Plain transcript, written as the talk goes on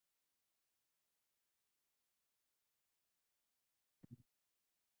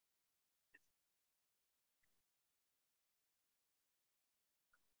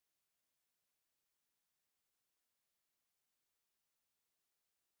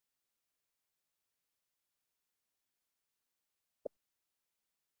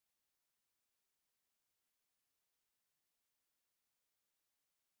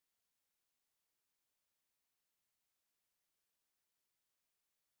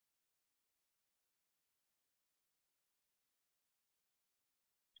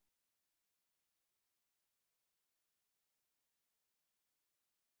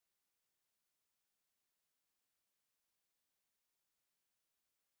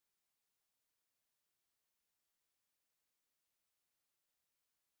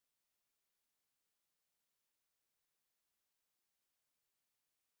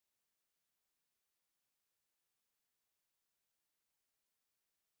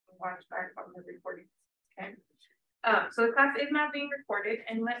watch back on the recording. Okay. So the class is not being recorded,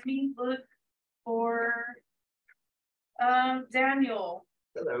 and let me look for Daniel.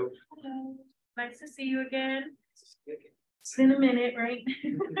 Hello. Hello. Nice to see you again. It's been a minute, right?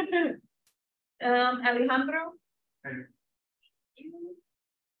 Alejandro.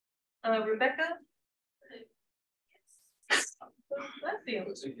 Rebecca. Bless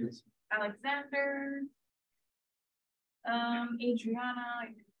you. Alexander. Adriana. I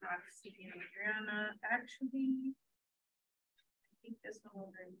did not see Adriana. Actually, I think this one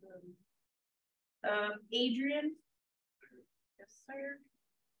will bring good. Adrian. Yes, sir.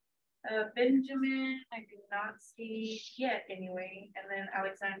 Benjamin, I did not see yet anyway. And then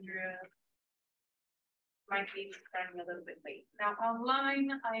Alexandria might be starting a little bit late. Now online,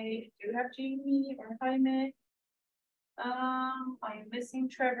 I do have Jamie or Jaime. I'm missing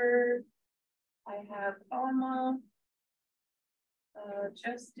Trevor. I have Alma,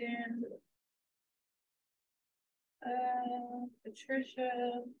 Justin,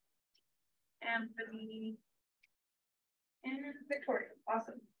 Patricia, Anthony, and Victoria.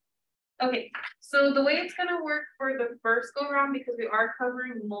 Awesome. Okay, so the way it's gonna work for the first go around, because we are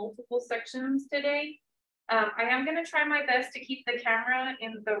covering multiple sections today, I am gonna try my best to keep the camera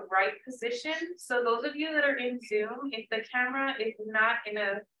in the right position. So those of you that are in Zoom, if the camera is not in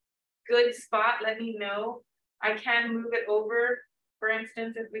a good spot, let me know. I can move it over. For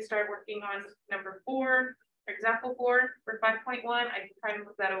instance, if we start working on number 4, for example 4 for 5.1, I can kind of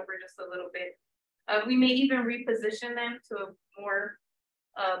move that over just a little bit. We may even reposition them to a more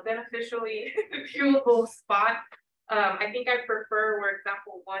beneficially viewable spot. I think I prefer where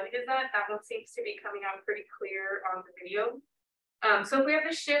example 1 is at. That one seems to be coming out pretty clear on the video. So if we have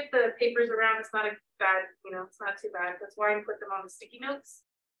to shift the papers around, it's not a bad, it's not too bad. That's why I put them on the sticky notes,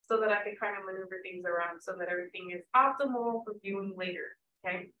 so that I can kind of maneuver things around so that everything is optimal for viewing later.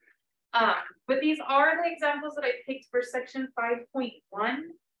 Okay. But these are the examples that I picked for section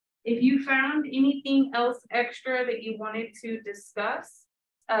 5.1. If you found anything else extra that you wanted to discuss,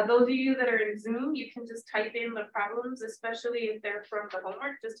 those of you that are in Zoom, you can just type in the problems, especially if they're from the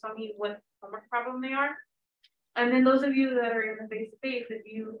homework. Just tell me what homework problem they are. And then those of you that are in the face-to-face, if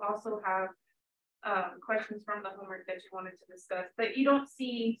you also have questions from the homework that you wanted to discuss, but you don't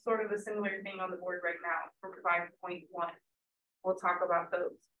see sort of a similar thing on the board right now for 5.1. We'll talk about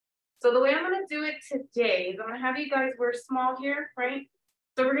those. So the way I'm going to do it today is I'm going to have you guys, we're small here, right?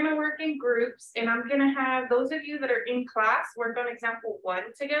 So we're going to work in groups, and I'm going to have those of you that are in class work on example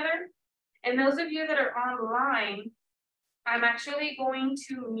 1 together. And those of you that are online, I'm actually going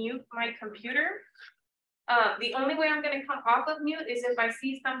to mute my computer. The only way I'm going to come off of mute is if I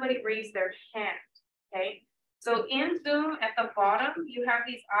see somebody raise their hand. Okay. So in Zoom at the bottom, you have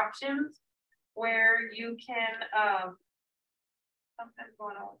these options where you can, something's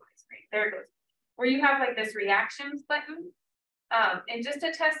going on with my screen. There it goes. Where you have like this reactions button. And just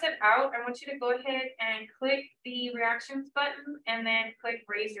to test it out, I want you to go ahead and click the reactions button and then click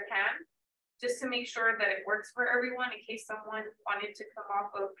raise your hand, just to make sure that it works for everyone in case someone wanted to come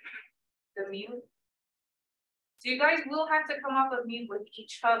off of the mute. So you guys will have to come off of mute with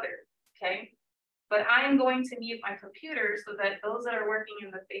each other, okay? But I am going to mute my computer so that those that are working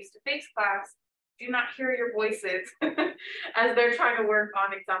in the face-to-face class do not hear your voices as they're trying to work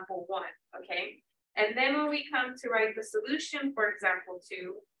on example 1, okay? And then when we come to write the solution for example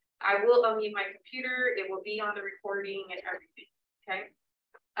 2, I will unmute my computer. It will be on the recording and everything, okay?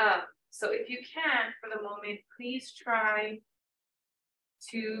 So if you can, for the moment, please try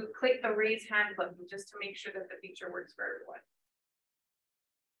to click the raise hand button just to make sure that the feature works for everyone.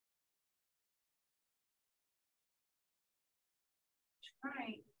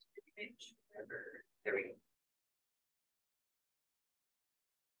 Trying to pitch whatever. There we go.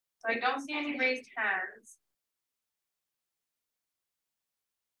 So I don't see any raised hands.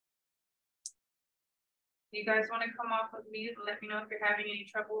 Do you guys want to come off of mute and let me know if you're having any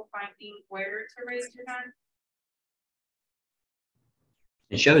trouble finding where to raise your hand?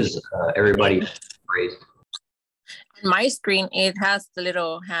 It shows everybody raised. On my screen, it has the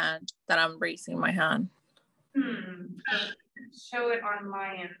little hand that I'm raising my hand. Show it on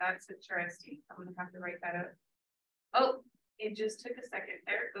my end. That's interesting. I'm gonna have to write that up. Oh, it just took a second.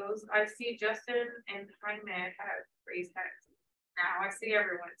 There it goes. I see Justin and Jaime have raised hands. Now I see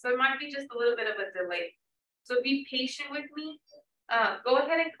everyone. So it might be just a little bit of a delay. So be patient with me. Go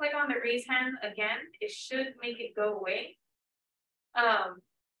ahead and click on the raise hand again. It should make it go away.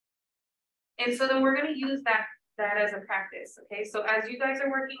 And so then we're going to use that as a practice. Okay, so as you guys are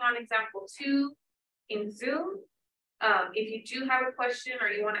working on example 2 in Zoom, if you do have a question or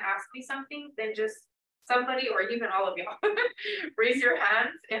you want to ask me something, then just somebody, or even all of y'all, raise your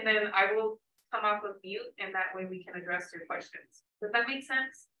hands, and then I will come off of mute, and that way we can address your questions. Does that make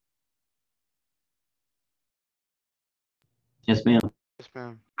sense? Yes, ma'am. Yes,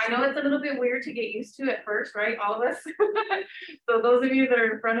 ma'am. I know it's a little bit weird to get used to at first, right? All of us. So those of you that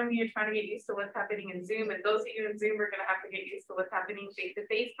are in front of me are trying to get used to what's happening in Zoom, and those of you in Zoom are going to have to get used to what's happening face to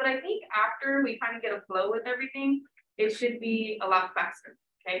face. But I think after we kind of get a flow with everything, it should be a lot faster.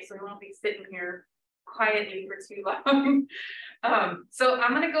 Okay, so we won't be sitting here quietly for too long. So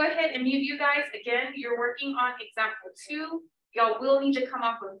I'm going to go ahead and mute you guys. Again, you're working on example 2. Y'all will need to come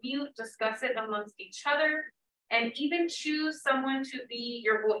off of mute, discuss it amongst each other, and even choose someone to be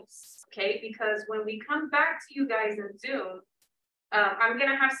your voice, okay? Because when we come back to you guys in Zoom, I'm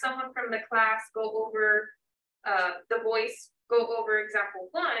gonna have someone from the class go over the voice, go over example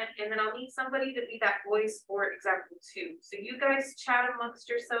 1, and then I'll need somebody to be that voice for example 2. So you guys chat amongst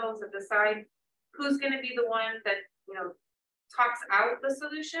yourselves and decide who's gonna be the one that, you know, talks out the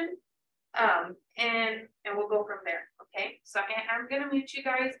solution. And we'll go from there. Okay, so I'm gonna mute you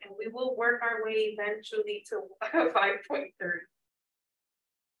guys, and we will work our way eventually to 5.30.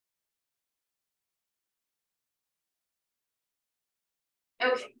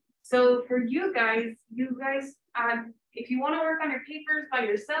 Okay, so for you guys, if you want to work on your papers by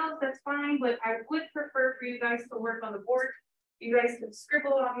yourselves, that's fine, but I would prefer for you guys to work on the board. You guys can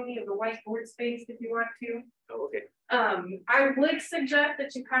scribble on any of the whiteboard space if you want to. Oh, okay. I would suggest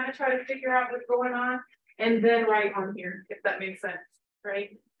that you kind of try to figure out what's going on and then write on here, if that makes sense,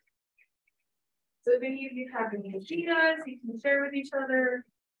 right? So if any of you have any ideas, you can share with each other,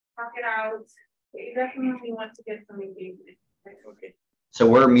 talk it out. You definitely want to get some engagement. Right? Okay. So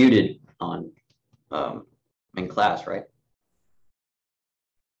we're muted on in class, right?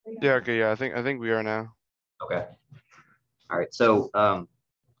 Yeah. Okay. Yeah. I think we are now. Okay. All right. So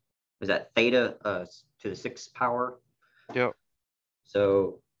is that theta to the 6th power? Yep.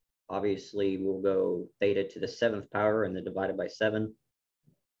 So obviously we'll go theta to the 7th power and then divided by 7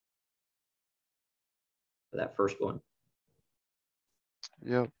 for that first one.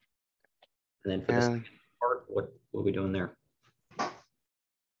 Yep. And then for the second part, what are we doing there?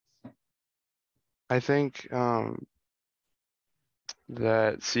 I think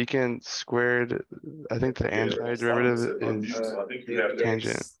that secant squared, I think the antiderivative is I think you have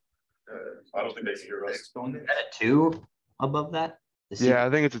tangent. I don't think they can hear us. Is that a 2 above that? The Yeah, I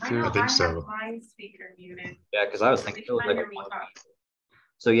think it's a I 2. know, I think I so. have my speaker muted. Yeah, because I was thinking it was like a Me 1. talk.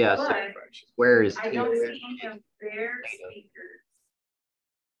 So yeah, so But square is I 2. don't see any of their speakers.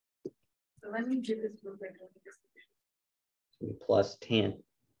 So let me do this real quick. Plus tangent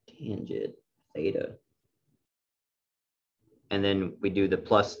theta. And then we do the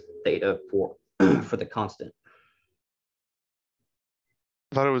plus theta for for the constant.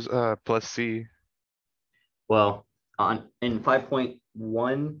 I thought it was plus C. Well, in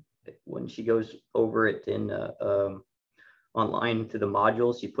 5.1, when she goes over it in online to the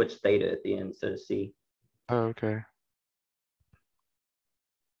module, she puts theta at the end instead of C. Oh, okay.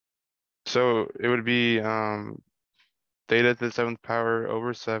 So it would be theta to the 7th power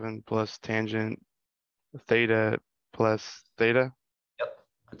over 7 plus tangent theta plus theta. Yep,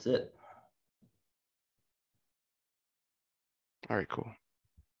 that's it. All right, cool.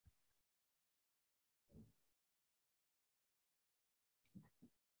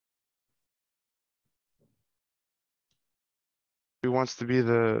 Who wants to be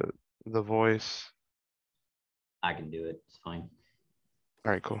the voice? I can do it. It's fine.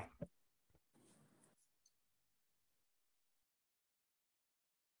 All right, cool.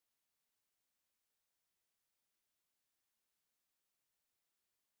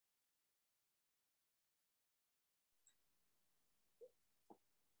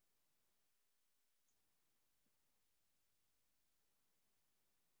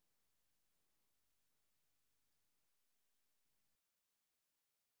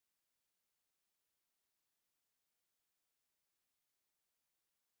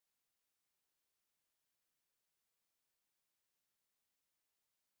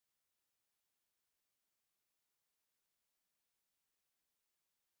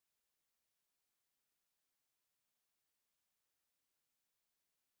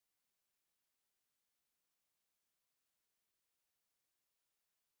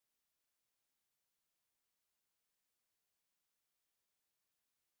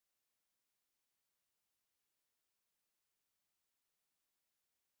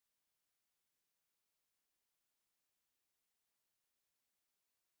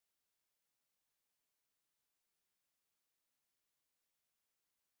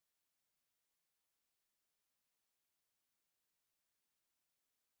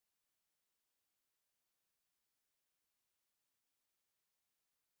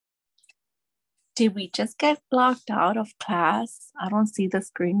 Did we just get locked out of class? I don't see the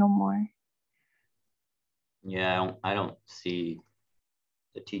screen no more. Yeah, I don't see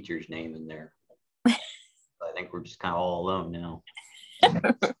the teacher's name in there. I think we're just kind of all alone now.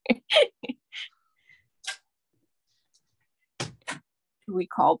 We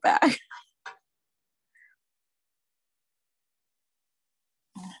call back.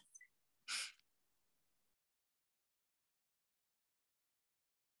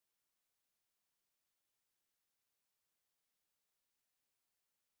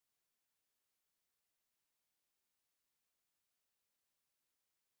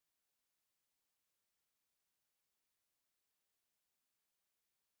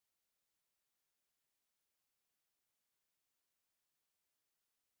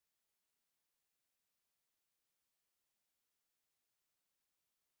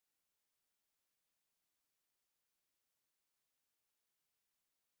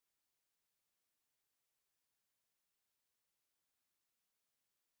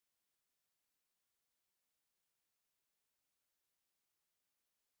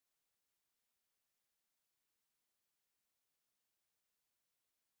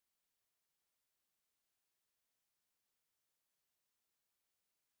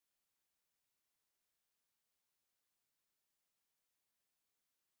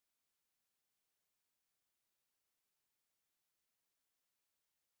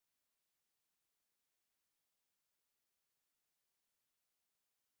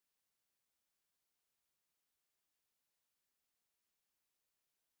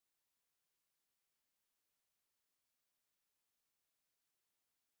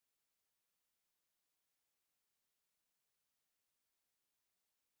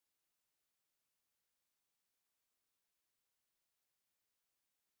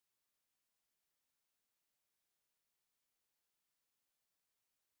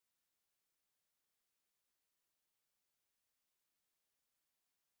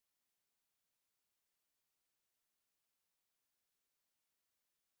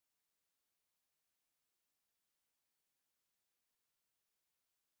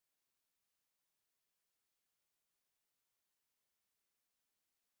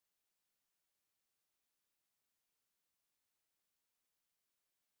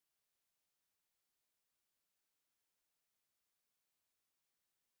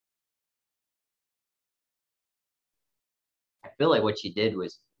 I feel like what she did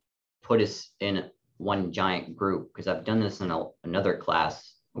was put us in one giant group, because I've done this in another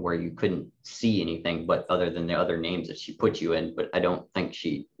class where you couldn't see anything but other than the other names that she put you in, but I don't think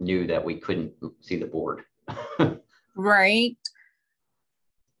she knew that we couldn't see the board. Right.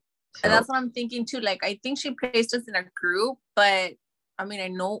 So, And that's what I'm thinking too. Like, I think she placed us in a group, but I mean, I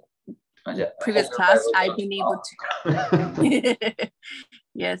know previous class I've been able to.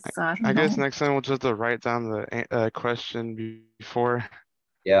 Yes, I don't I guess know. next time we'll just write down the question before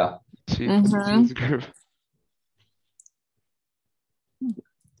yeah. she puts us in the group.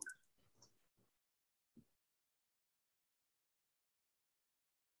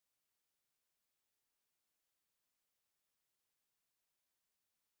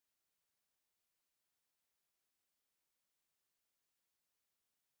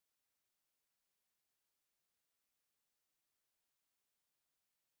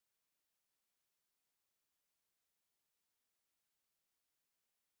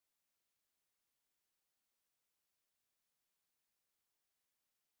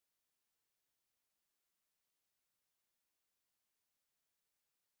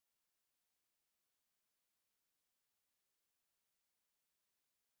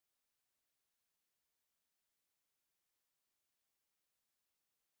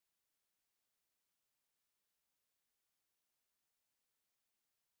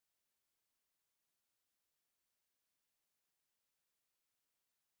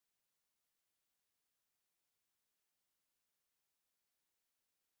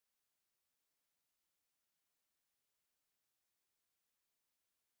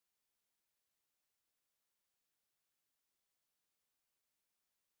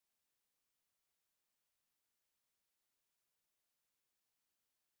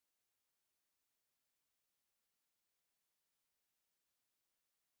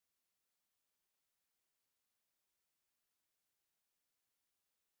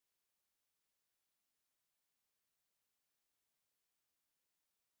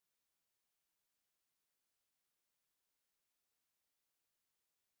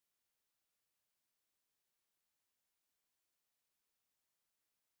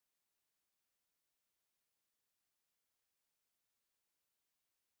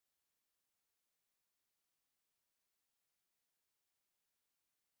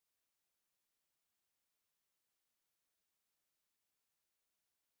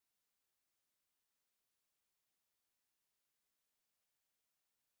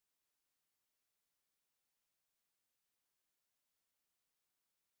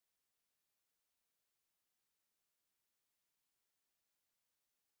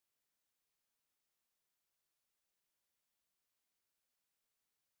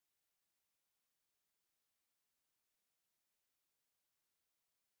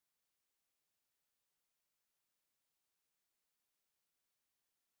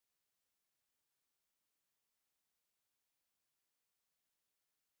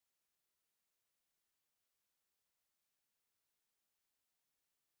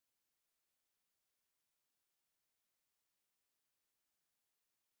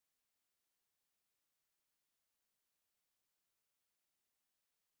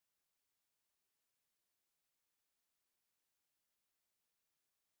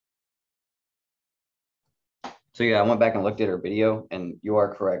 So yeah, I went back and looked at her video and you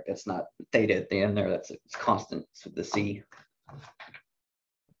are correct. It's not theta at the end there. It's constant. It's with the C.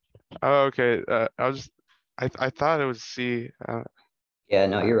 Oh, okay. I thought it was C. Yeah,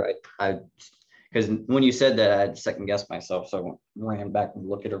 no, you're right. Because when you said that, I had second guessed myself. So I ran back and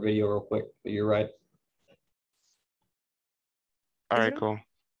looked at her video real quick. But you're right. All Is right, it cool.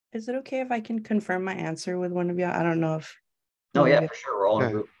 Is it okay if I can confirm my answer with one of y'all? I don't know if. No, one of yeah, you- for sure. We're all in a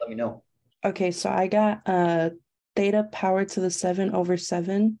Yeah. group. Let me know. Okay, so I got theta power to the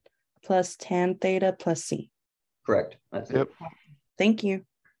 7/7 plus tan theta plus C. Correct. That's Yep. it. Thank you.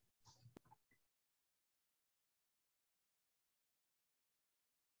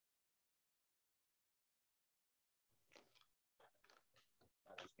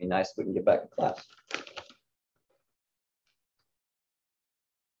 Be nice if we can get back to class.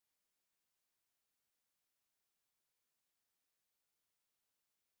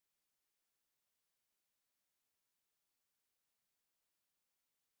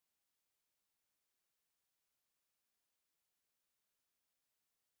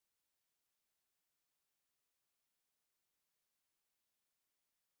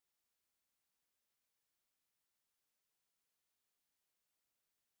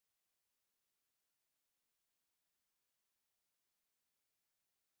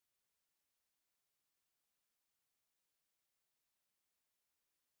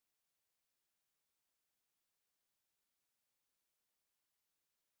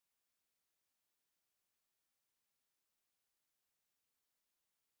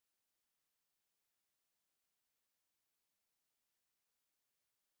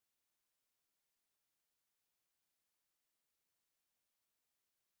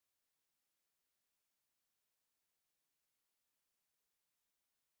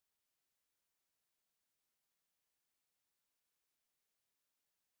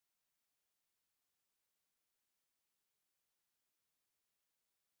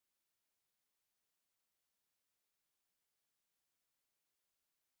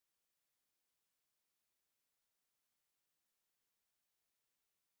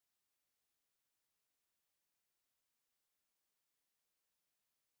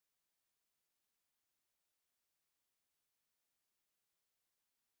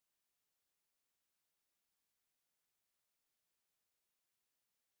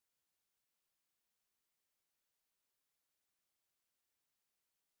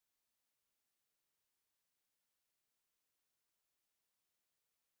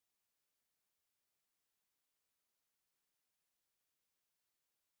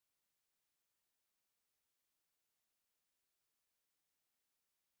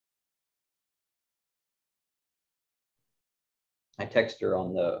 I text her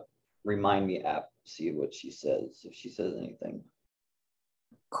on the Remind Me app, see what she says, if she says anything.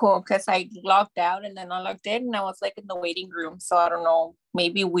 Cool, because I logged out and then I logged in and I was like in the waiting room. So I don't know,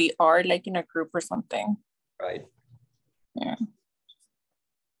 maybe we are like in a group or something. Right. Yeah.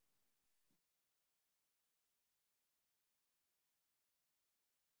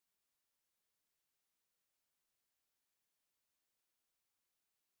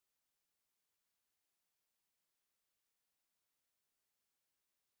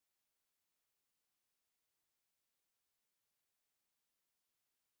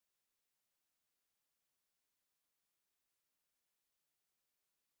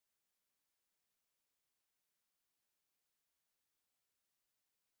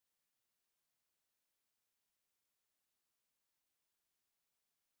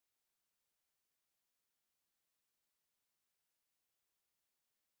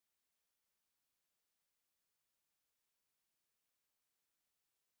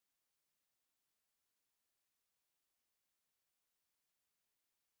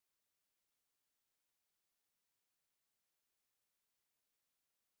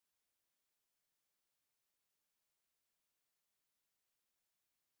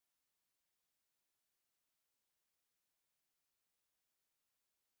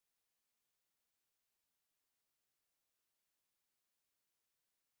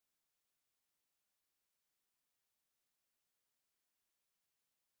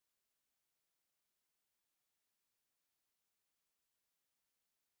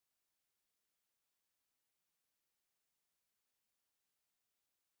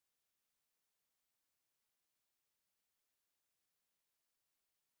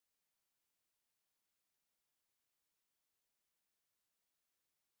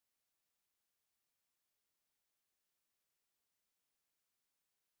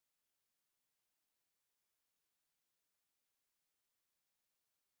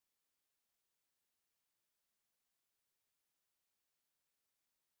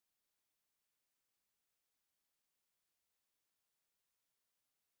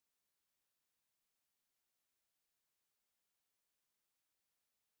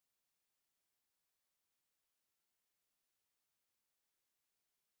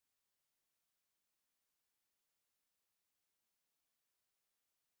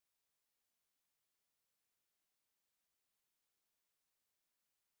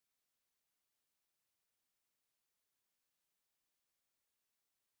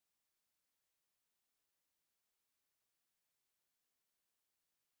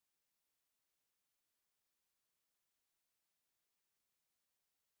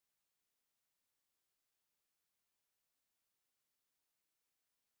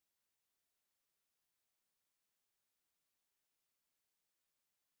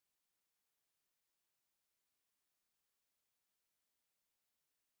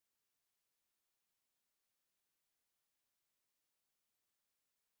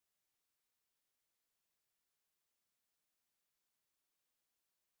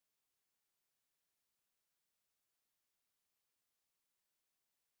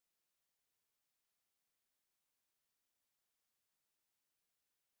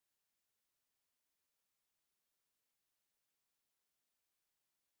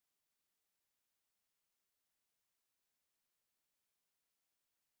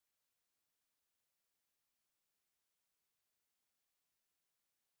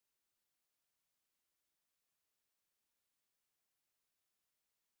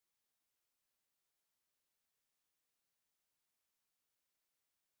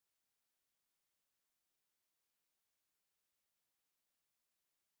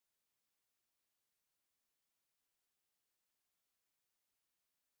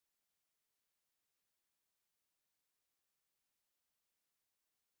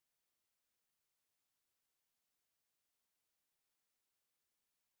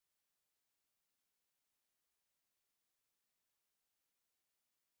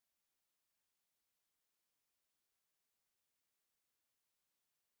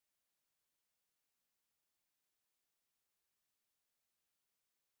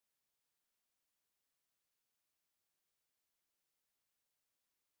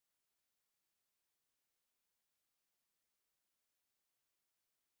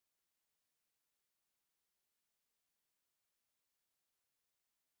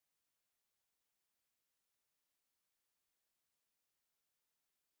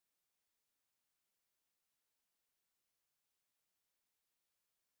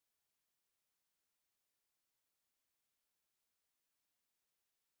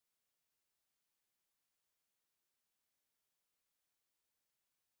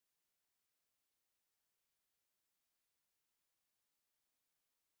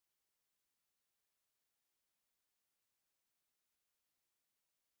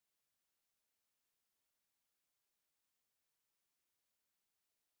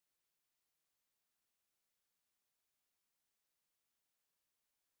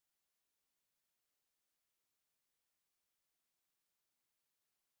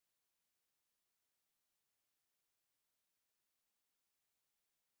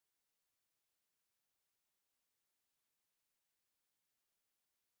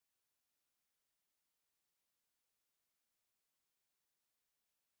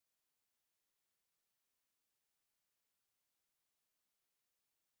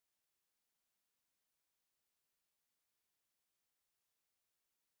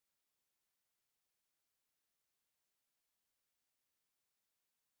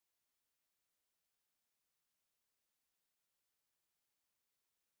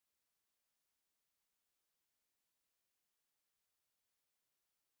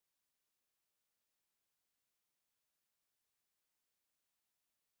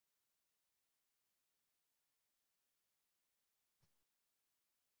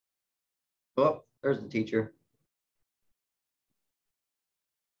 Oh, there's the teacher.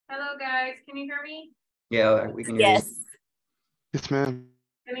 Hello, guys. Can you hear me? Yeah, we can hear you. Yes. Yes, ma'am.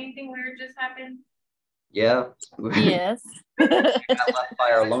 Did anything weird just happen? Yeah. Yes. We got left by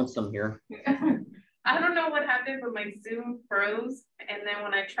our lonesome here. I don't know what happened, but my Zoom froze. And then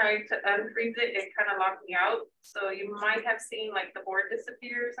when I tried to unfreeze it, it kind of locked me out. So you might have seen like the board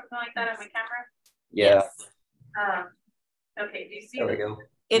disappear or something like that on my camera. Yeah. Okay, do you see There we it? go.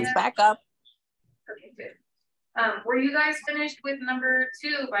 It's back up. Okay, good. Were you guys finished with number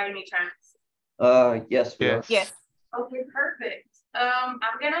 2 by any chance? Yes, we are. Yes. Yes. Okay, perfect. I'm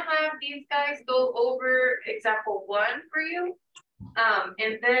gonna have these guys go over example 1 for you.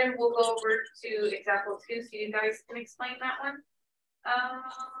 And then we'll go over to example 2 so you guys can explain that one.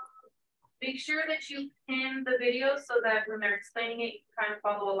 Make sure that you pin the video so that when they're explaining it, you can kind of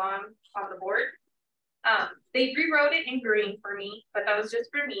follow along on the board. They rewrote it in green for me, but that was just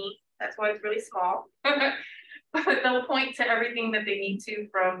for me. That's why it's really small. But they'll point to everything that they need to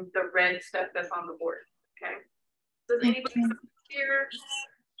from the red stuff that's on the board. Okay. Does anybody here?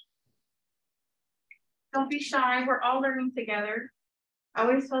 Don't be shy. We're all learning together. I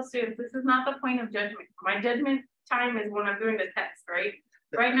always tell students, this is not the point of judgment. My judgment time is when I'm doing the test, right?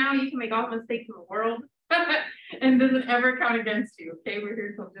 Right now, you can make all the mistakes in the world and doesn't ever count against you. Okay, we're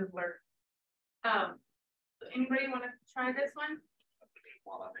here to just learn. So anybody want to try this one?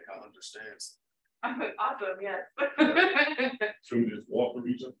 Well, I think I understand. Awesome, yes. Should we just walk through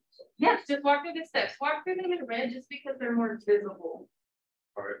each of them? Yes, just walk through the steps. Walk through them in red just because they're more visible.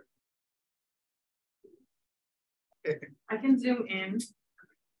 All right. I can zoom in.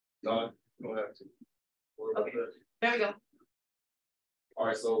 No, you don't have to. Worry about Okay. that. There we go. All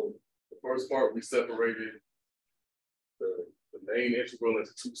right, so the first part, we separated the main integral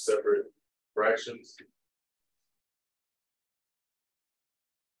into 2 separate fractions.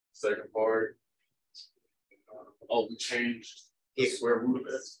 Second part, we changed the square root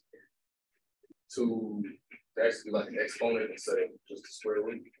of x to actually like an exponent instead of just the square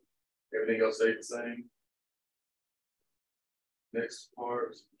root. Everything else stayed the same. Next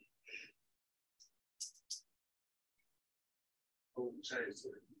part. We changed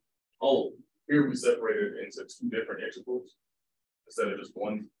it. Here we separated it into 2 different integrals instead of just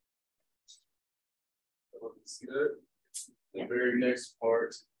one. See that? The very next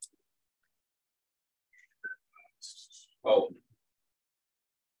part.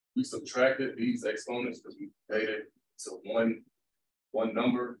 We subtracted these exponents because we made it to one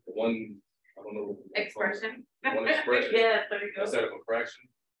number, I don't know. Expression. One expression. Yeah, there you go. Instead of a fraction.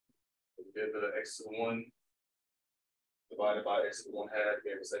 We did the x to the 1 divided by x to the 1/2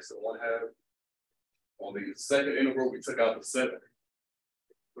 gave us x to the 1/2. On the second integral, we took out the 7,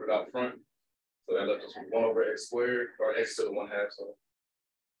 put it out front. So that left us with 1 over x squared, or x to the 1/2. So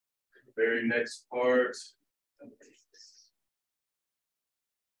the very next part.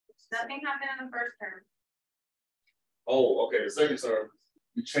 Nothing happened in the first term. Okay. The second term,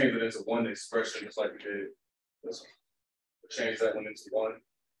 we changed it into one expression, just like we did this one. We changed that one into 1.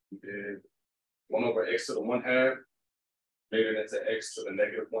 We did 1 over x to the 1/2, made it into x to the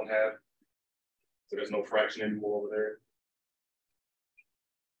negative 1/2. So there's no fraction anymore over there.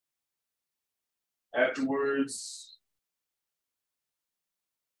 Afterwards,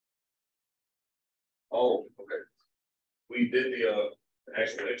 okay. We did the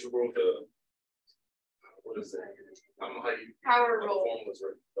actual integral, what is it? I don't know how you Power how the rule. formula's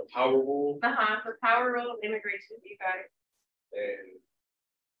written. The power rule. The power rule of integration. You got it. And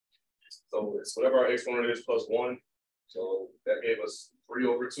so it's whatever our exponent is plus 1. So that gave us 3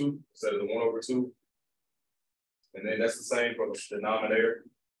 over 2 instead of the 1 over 2. And then that's the same for the denominator.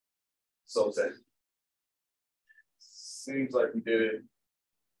 So that seems like we did it.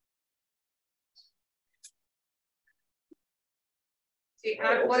 So you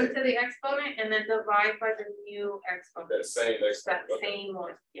add 1 to the exponent and then divide by the new exponent. That same exponent. That same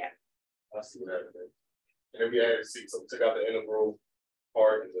one, yeah. I see what happened there. And then we added c. So we took out the integral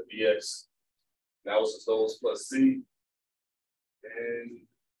part and the dx. Now it's just those plus c. And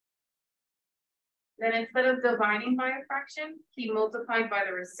Then instead of dividing by a fraction, he multiplied by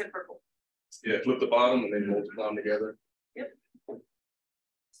the reciprocal. yeah, flip the bottom and then multiply them together. Yep.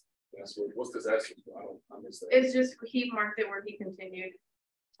 That's what's this asking for? I missed that. It's just, he marked it where he continued.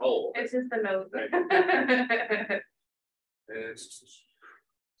 Okay. It's just a note. And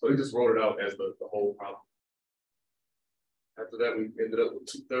so he just wrote it out as the whole problem. After that, we ended up with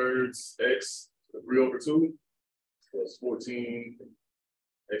 2/3 x to the 3 over 2 plus 14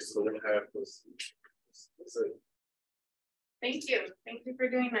 x to the 1/2 plus. That's it. Thank you. Thank you for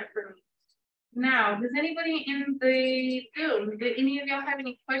doing that for me. Now, does anybody in the Zoom, did any of y'all have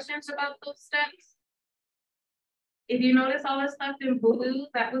any questions about those steps? If you notice all the stuff in blue,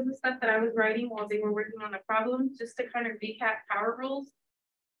 that was the stuff that I was writing while they were working on the problem, just to kind of recap power rules.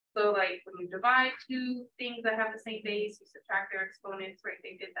 So like when you divide two things that have the same base, you subtract their exponents, right?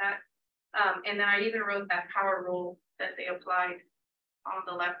 They did that. And then I even wrote that power rule that they applied on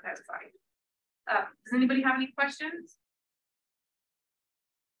the left-hand side. Does anybody have any questions?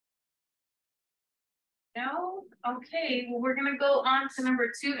 No? Okay, well, we're gonna go on to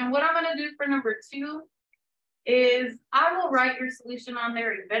number 2. And what I'm gonna do for number 2 is I will write your solution on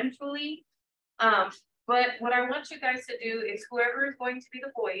there eventually. But what I want you guys to do is whoever is going to be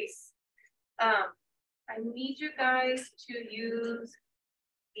the voice, I need you guys to use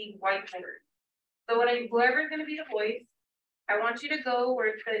the whiteboard. So whoever is going to be the voice, I want you to go where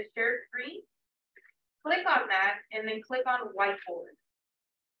it says share screen, click on that, and then click on whiteboard.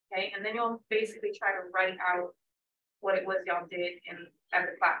 Okay, and then you'll basically try to write out what it was y'all did at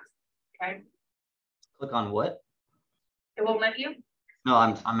the class. Okay. Click on what? It won't let you? No,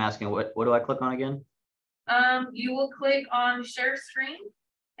 I'm asking what do I click on again? You will click on share screen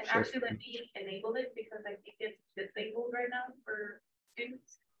and Sure. actually let me enable it because I think it's disabled right now for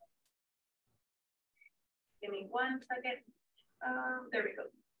students. Give me 1 second. There we go.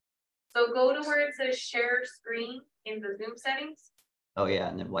 So go to where it says share screen in the Zoom settings. Oh yeah,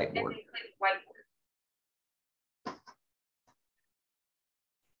 and then And whiteboard. then click whiteboard.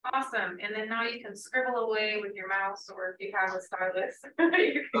 Awesome. And then now you can scribble away with your mouse, or if you have a stylus,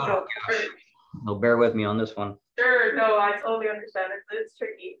 you can go for it. Oh, bear with me on this one. Sure, no, I totally understand. It's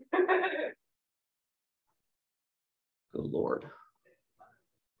tricky. Good Lord.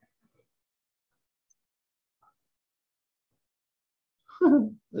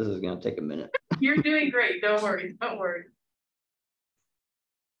 This is gonna take a minute. You're doing great. Don't worry. Don't worry.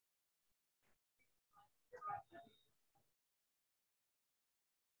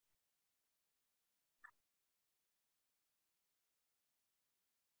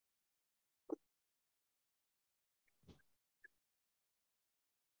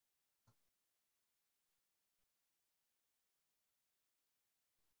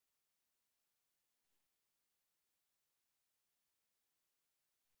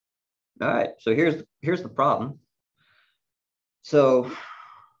 All right, so here's the problem. So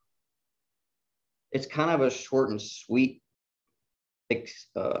it's kind of a short and sweet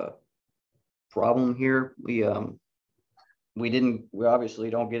problem here. We obviously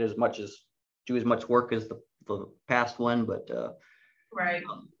don't get do as much work as the past one, but Right.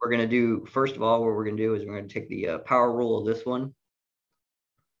 we're gonna do, first of all, what we're gonna do is we're gonna take the power rule of this one.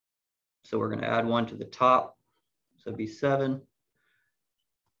 So we're gonna add 1 to the top. So it'd be 7.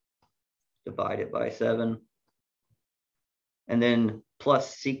 Divide it by 7. And then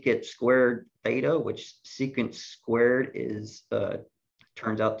plus secant squared theta, which secant squared is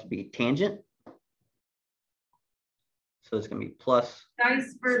turns out to be tangent. So it's gonna be plus.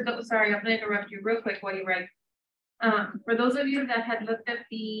 Guys, sorry, I'm gonna interrupt you real quick while you write. For those of you that had looked at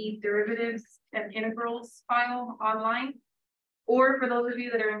the derivatives and integrals file online, or for those of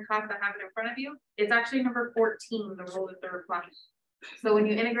you that are in class that have it in front of you, it's actually number 14, the rule that they're applying. So when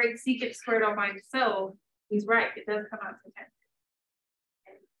you integrate secant squared all by itself, he's right, it does come out to 10.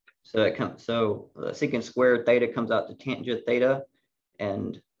 So secant squared theta comes out to tangent theta,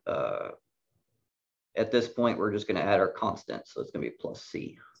 and at this point we're just going to add our constant, so it's going to be plus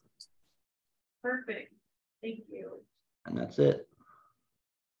c. Perfect, thank you. And that's it.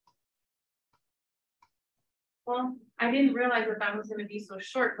 Well, I didn't realize that was going to be so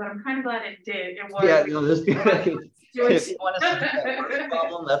short, but I'm kind of glad it did. It was. Yeah, no, this if you want to see that first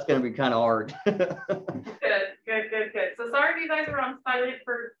problem, that's going to be kind of hard. Good. So sorry if you guys are on silent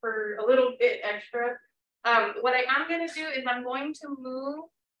for a little bit extra. What I am going to do is I'm going to move.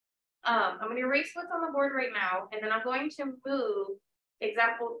 I'm going to erase what's on the board right now, and then I'm going to move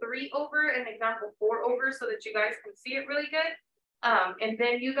example 3 over and example 4 over so that you guys can see it really good. And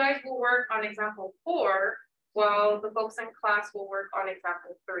then you guys will work on example 4 while the folks in class will work on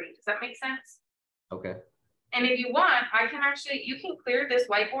example 3. Does that make sense? Okay. And if you want, you can clear this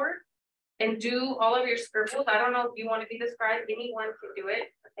whiteboard and do all of your scribbles. I don't know if you want to be the scribe, anyone can do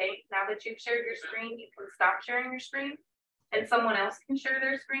it. Okay, now that you've shared your screen, you can stop sharing your screen and someone else can share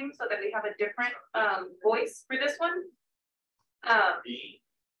their screen so that we have a different voice for this one.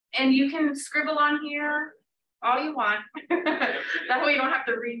 And you can scribble on here all you want. That way you don't have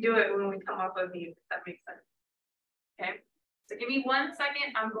to redo it when we come off of mute, if that makes sense. Okay, so give me 1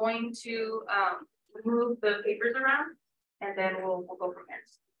 second. I'm going to move the papers around and then we'll go from there.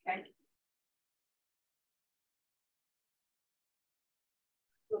 Okay.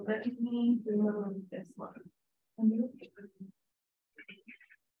 So let me do this one.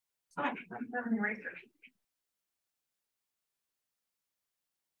 Fine, I'm having a eraser.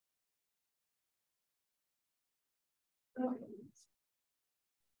 Okay.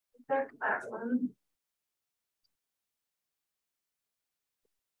 That one.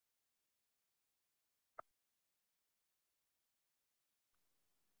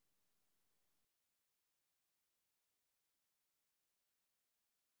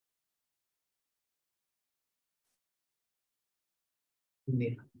 Yeah.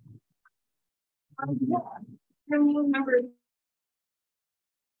 I don't remember.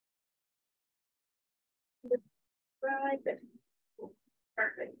 Right there.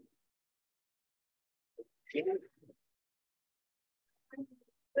 Perfect.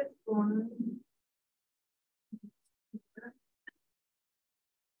 This one.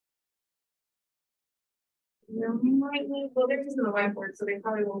 No, we might need, well, they're using the whiteboard, so they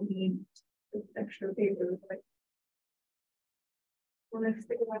probably won't need this extra paper, but we'll have to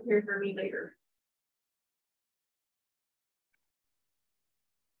stick it up here for me later.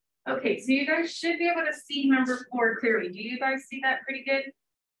 Okay, so you guys should be able to see number 4 clearly. Do you guys see that pretty good?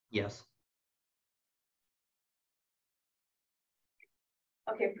 Yes.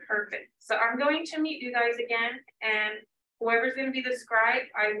 Okay, perfect. So I'm going to meet you guys again, and whoever's going to be the scribe,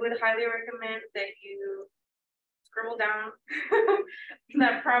 I would highly recommend that you scribble down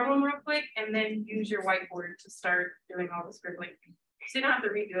that problem real quick and then use your whiteboard to start doing all the scribbling. So you don't have to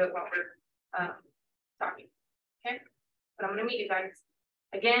redo it while we're talking. Okay, but I'm going to meet you guys.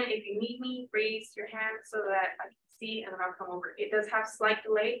 Again, if you need me, raise your hand so that I can see and I'll come over. It does have slight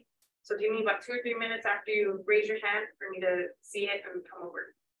delay. So give me about 2 or 3 minutes after you raise your hand for me to see it and come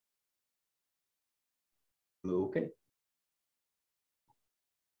over. Okay.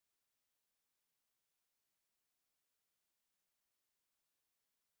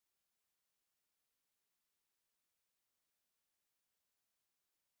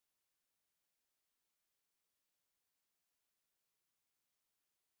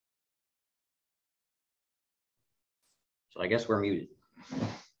 So I guess we're muted.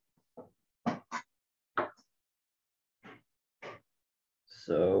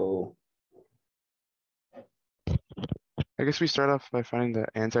 So I guess we start off by finding the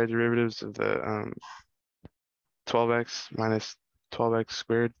antiderivatives of the 12x minus 12x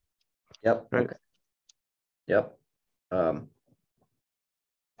squared. yep. Right. Okay. Yep.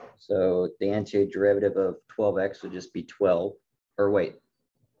 So the antiderivative of 12x would just be 12, or wait.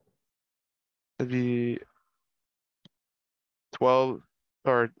 It'd be 12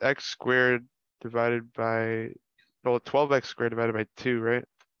 or x squared divided by, well, 12x squared divided by 2, right?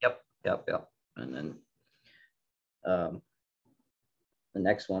 Yep. And then the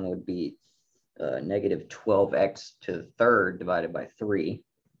next one would be negative 12x to the third divided by 3.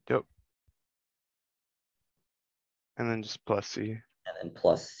 Yep. And then just plus c. And then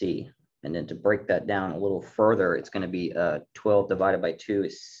plus c. And then to break that down a little further, it's going to be 12 divided by 2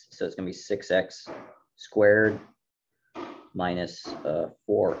 is, so it's going to be 6x squared minus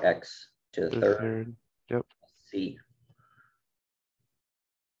 4x to the third. Yep. C.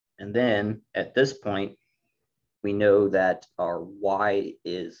 And then at this point, we know that our y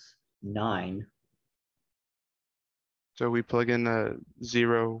is 9. So we plug in a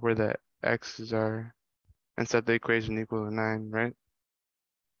 0 where the x's are and set the equation equal to 9, right?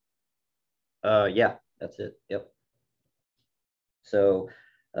 Yeah, that's it. Yep. So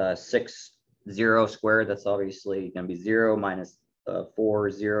 6, 0 squared, that's obviously going to be 0 minus 4,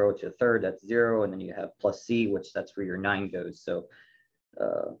 0 to the third, that's 0. And then you have plus c, which that's where your 9 goes. So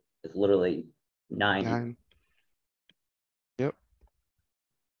it's literally 9. Yep.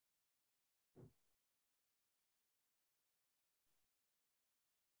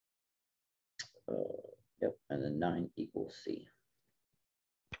 Yep, and then 9 equals c.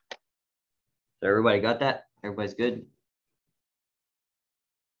 So everybody got that? Everybody's good?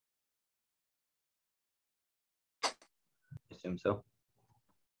 Assume so.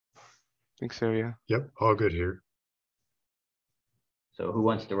 Think so, yeah. Yep, all good here. So who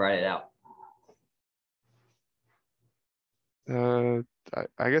wants to write it out?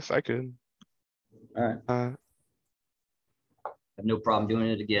 I guess I could. All right. I Uh, have no problem doing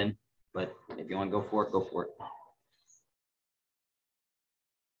it again, but if you want to go for it, go for it. I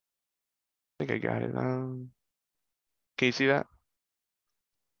think I got it. Can you see that?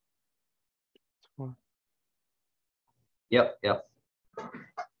 Yep.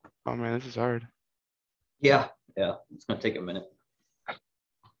 Oh man, this is hard. Yeah. It's gonna take a minute.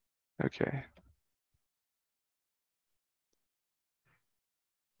 Okay.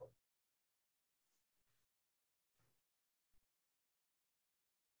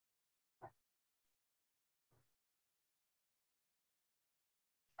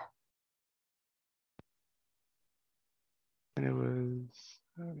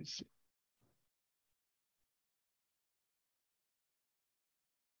 Let me see.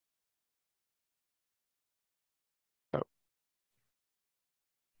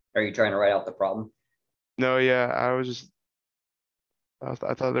 Are you trying to write out the problem? No, yeah, I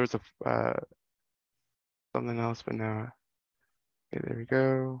thought there was a something else, but no. Okay, there we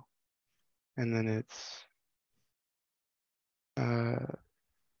go. And then it's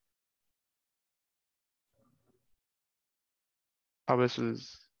how this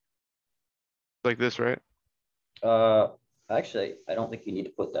is like this, right? Actually, I don't think you need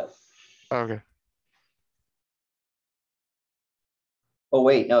to put that. Oh, okay. Oh,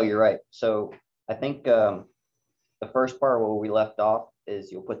 wait, no, you're right. So I think the first part where we left off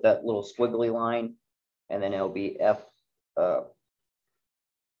is you'll put that little squiggly line and then it'll be F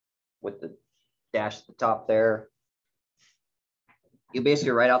with the dash at the top there. You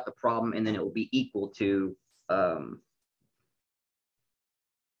basically write out the problem and then it will be equal to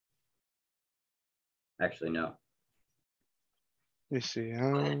actually no. Let me see.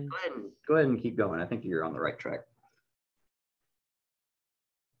 Go ahead and keep going. I think you're on the right track.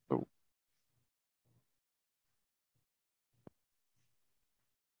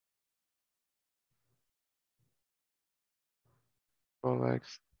 Oh.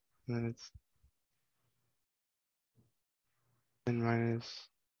 X, and then it's n minus.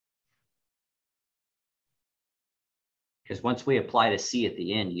 Because once we apply the C at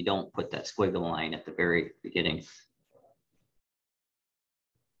the end, you don't put that squiggle line at the very beginning.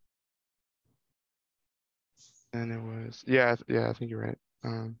 And it was, yeah, I think you're right.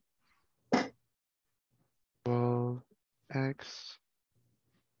 12x.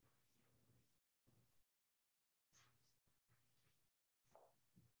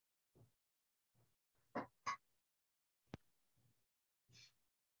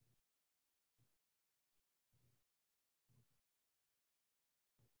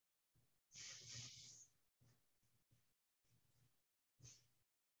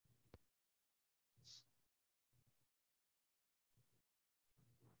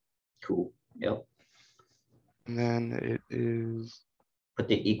 Cool. Yep. And then it is. Put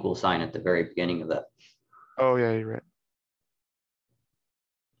the equal sign at the very beginning of that. Oh, yeah, you're right.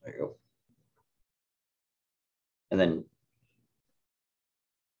 There you go. And then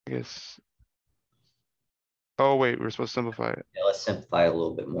I guess. Oh, wait, we're supposed to simplify it. yeah, let's simplify it a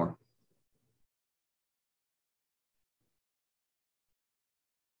little bit more.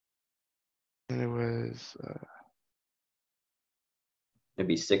 And it was. It'd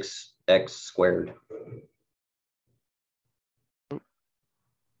be 6x squared.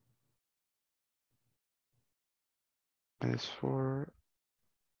 Minus 4.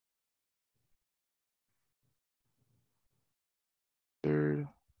 Third.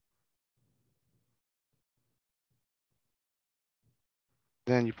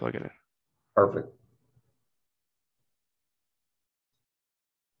 Then you plug it in. Perfect.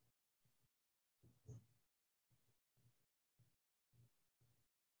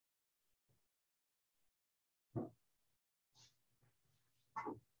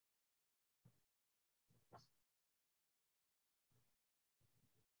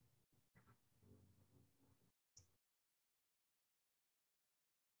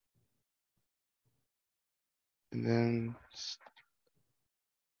 And then.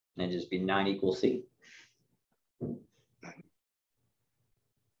 And just be 9 equals C. There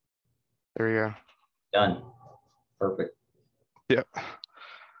we go. Done. Perfect. Yep. All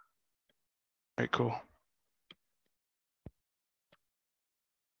right, cool.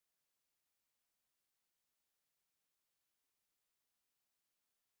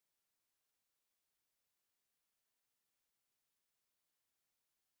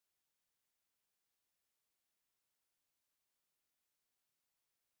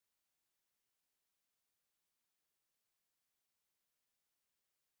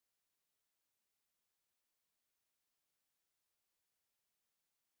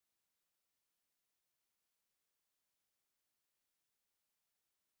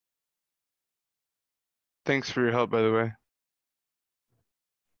 Thanks for your help, by the way.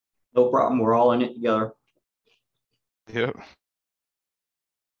 No problem. We're all in it together. Yep.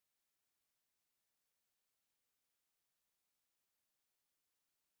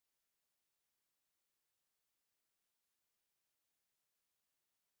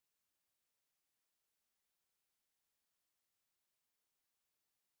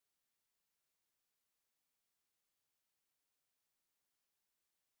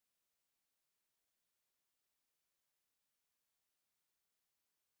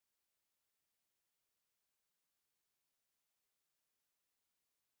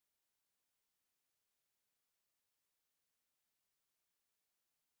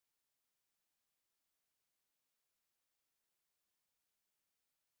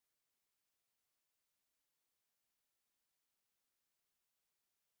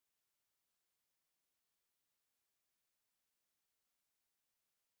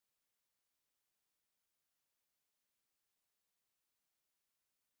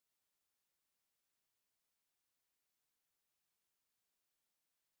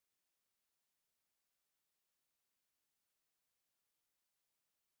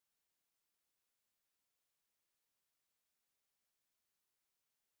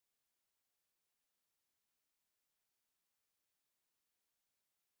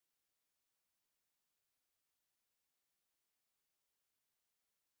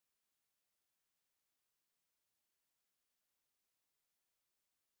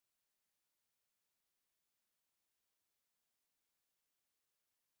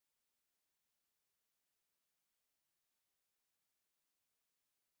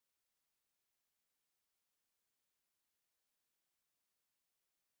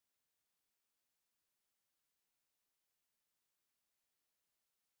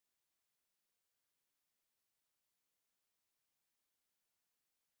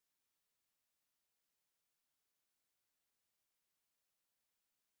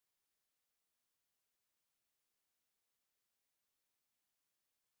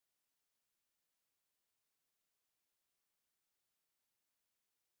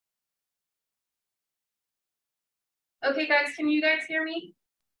 Okay, guys, can you guys hear me?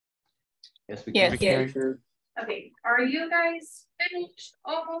 Yes, we Yes. can. Yes. Okay, are you guys finished?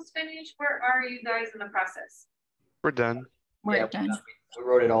 Almost finished? Where are you guys in the process? We're done. We're Yeah, done. we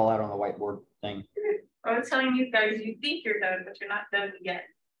wrote it all out on the whiteboard thing. I was telling you guys, you think you're done, but you're not done yet.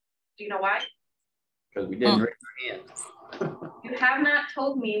 Do you know why? Because we didn't raise our hand. You have not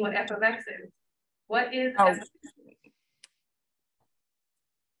told me what f of x is. What is Oh. f of x?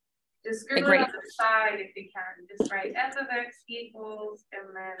 Just scribble it on the side if you can. Just write f of x equals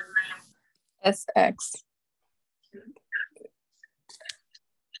and then SX.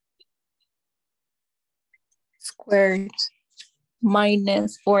 Squared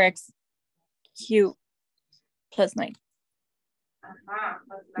minus 4x cubed plus 9.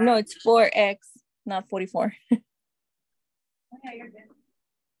 plus No, 9. it's 4x, not 44. Yeah, you're good.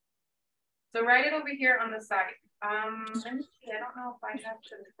 So write it over here on the side. Let me see. I don't know if I have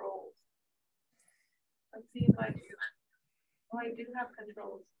controls. Let's see if I do. Oh, I do have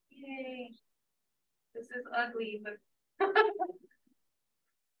controls. Yay. This is ugly, but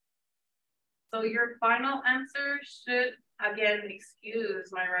so your final answer should, again,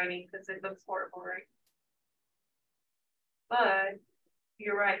 excuse my writing because it looks horrible, right? But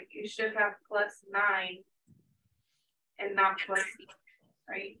you're right. You should have plus 9 and not plus 8,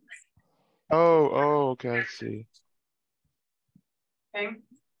 right? Oh, okay, I see. Okay.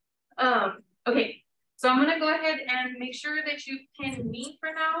 Okay. So I'm gonna go ahead and make sure that you pin me for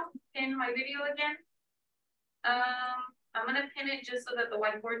now. Pin my video again. I'm gonna pin it just so that the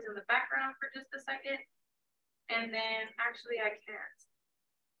whiteboard's in the background for just a second. And then actually I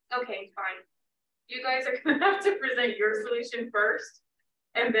can't. Okay, fine. You guys are gonna have to present your solution first.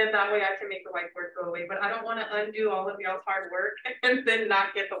 And then that way I can make the whiteboard go away. But I don't want to undo all of y'all's hard work and then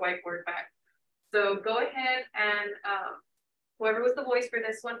not get the whiteboard back. So go ahead and whoever was the voice for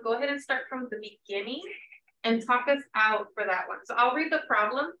this one, go ahead and start from the beginning and talk us out for that one. So I'll read the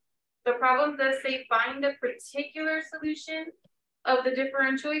problem. The problem does say find a particular solution of the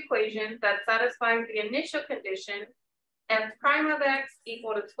differential equation that satisfies the initial condition f prime of x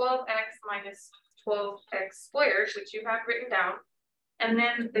equal to 12x minus 12x squared, which you have written down. And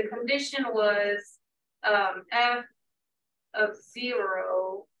then the condition was f of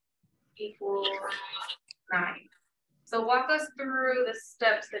 0 equals 9. So walk us through the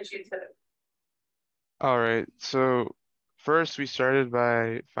steps that you took. All right, so first we started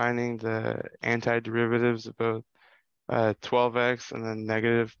by finding the antiderivatives of both 12x and then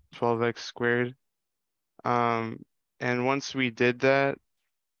negative 12x squared. And once we did that,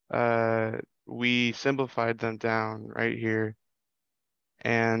 we simplified them down right here.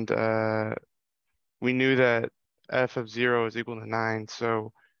 And we knew that f of 0 is equal to 9,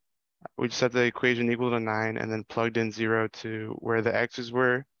 so we just set the equation equal to 9 and then plugged in 0 to where the x's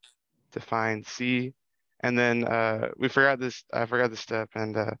were to find c. And then I forgot this step,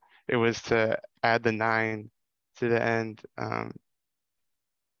 and it was to add the 9 to the end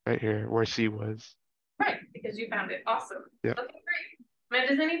right here where c was. Right, because you found it. Awesome. Yeah. Okay, great. Man,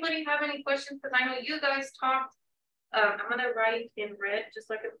 does anybody have any questions? Because I know you guys talked. I'm gonna write in red just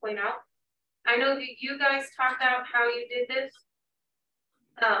so I can point out. I know that you guys talked out how you did this.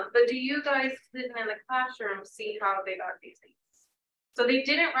 But do you guys sitting in the classroom see how they got these things? So they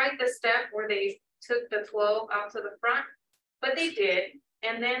didn't write the step where they took the 12 out to the front, but they did.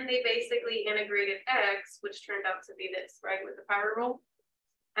 And then they basically integrated x, which turned out to be this, right, with the power rule.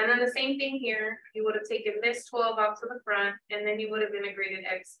 And then the same thing here, you would have taken this 12 out to the front, and then you would have integrated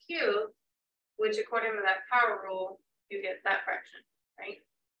x cubed, which according to that power rule, you get that fraction, right?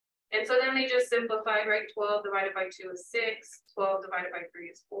 And so then they just simplified, right? 12 divided by 2 is 6, 12 divided by 3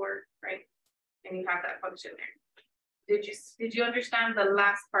 is 4, right? And you have that function there. Did you understand the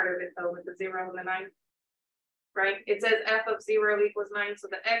last part of it though, with the 0 and the 9? Right? It says f of 0 equals 9, so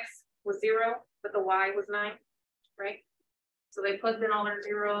the x was 0, but the y was 9, right? So they plugged in all their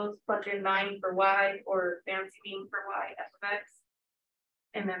zeros, plugged in 9 for y, or fancy being for y, f of x,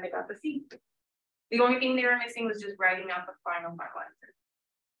 and then they got the c. The only thing they were missing was just writing out the final answer.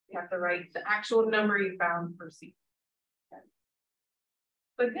 You have to write the actual number you found for C. Okay.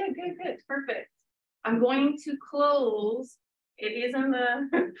 But good, perfect. I'm going to close. It is in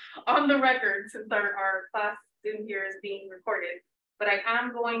the on the record since our class Zoom here is being recorded. But I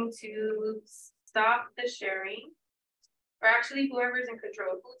am going to stop the sharing. Or actually, whoever's in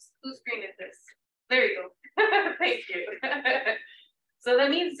control, whose screen is this? There you go. Thank you. So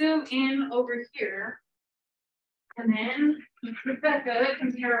let me zoom in over here. And then Rebecca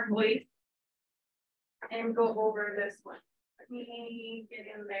can hear our voice and go over this one. Let me get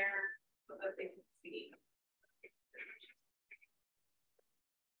in there so that they can see.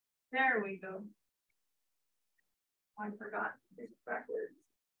 There we go. I forgot. It's backwards.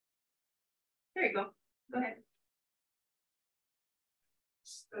 There you go. Go ahead.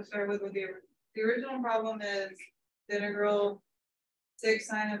 So start with the original problem is the integral 6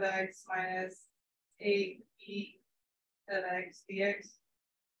 sine of x minus 8 e of x dx.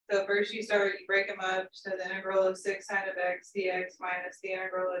 So first you break them up. So the integral of 6 sine of x dx minus the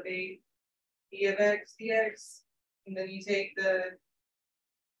integral of 8 e of x dx. And then you take the,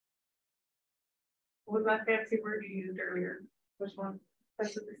 what was that fancy word you used earlier? Which one?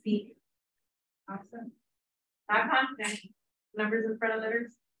 That's with the C. Awesome. Numbers in front of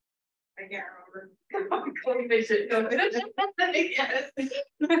letters. I can't remember. Coefficient. Yes.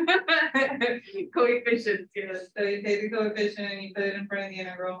 Coefficients, yes. So you take the coefficient and you put it in front of the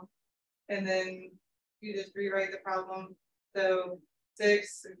integral. And then you just rewrite the problem. So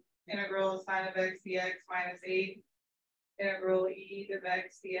 6 integral sine of x dx minus 8 integral e of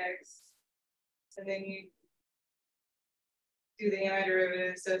x dx. And then you do the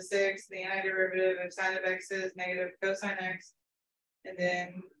antiderivative. So 6, the antiderivative of sine of x is negative cosine x. And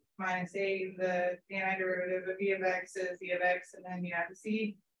then minus 8, the antiderivative of e of x is e of x, and then you have the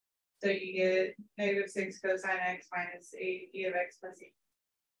c. So you get negative 6 cosine x minus 8 e of x plus e.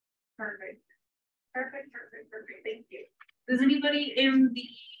 Perfect. Perfect. Thank you. Does anybody in the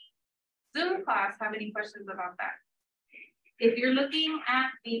Zoom class have any questions about that? If you're looking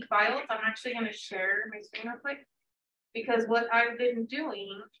at the files, I'm actually going to share my screen real quick, because what I've been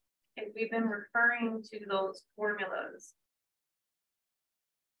doing is we've been referring to those formulas.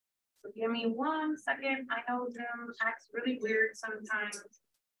 So give me 1 second. I know Zoom acts really weird sometimes.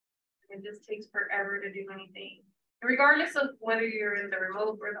 It just takes forever to do anything. Regardless of whether you're in the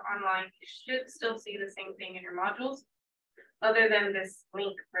remote or the online, you should still see the same thing in your modules, other than this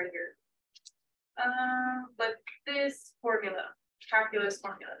link right here. But this formula, calculus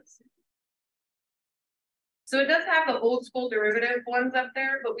formulas. So it does have the old school derivative ones up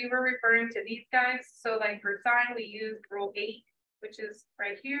there, but we were referring to these guys. So like for sine, we used rule 8, which is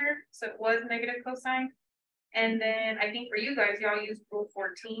right here. So it was negative cosine. And then I think for you guys, y'all used rule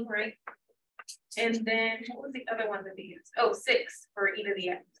 14, right? And then what was the other one that they used? Oh, 6 for e to the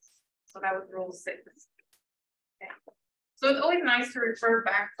x. So that was rule 6. Okay. So it's always nice to refer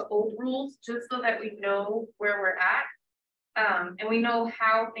back to old rules just so that we know where we're at. And we know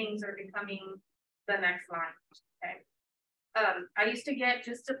how things are becoming the next line. Okay. I used to get,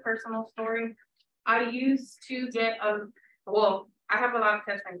 just a personal story, I used to get well, I have a lot of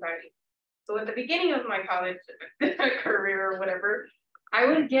test anxiety. So at the beginning of my college career or whatever, I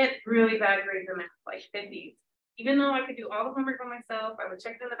would get really bad grades in math, like 50s. Even though I could do all the homework by myself, I would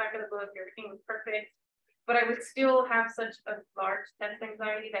check in the back of the book, everything was perfect, but I would still have such a large test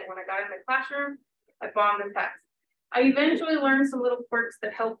anxiety that when I got in the classroom, I bombed the test. I eventually learned some little quirks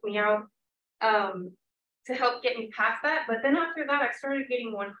that helped me out to help get me past that. But then after that, I started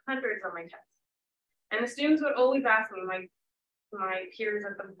getting 100s on my tests. And the students would always ask me, my peers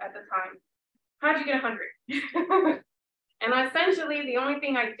at the time, how'd you get 100? And essentially, the only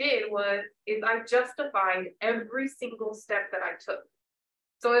thing I did is I justified every single step that I took.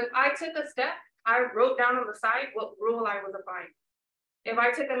 So if I took a step, I wrote down on the side what rule I was applying. If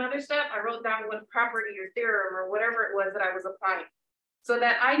I took another step, I wrote down what property or theorem or whatever it was that I was applying. So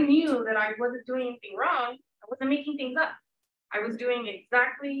that I knew that I wasn't doing anything wrong. I wasn't making things up. I was doing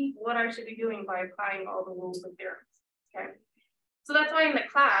exactly what I should be doing by applying all the rules and theorems. Okay. So that's why in the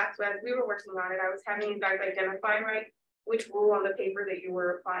class, as we were working on it, I was having you guys identify, right, which rule on the paper that you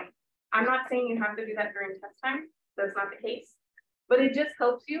were applying. I'm not saying you have to do that during test time. That's not the case. But it just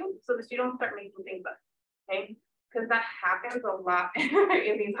helps you so that you don't start making things up. Okay. Because that happens a lot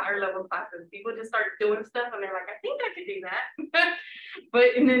in these higher level classes. People just start doing stuff and they're like, I think I could do that.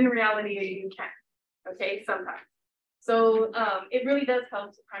 But in reality, you can't. Okay, sometimes. So it really does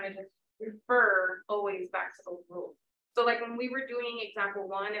help to kind of just refer always back to those rules. So like when we were doing example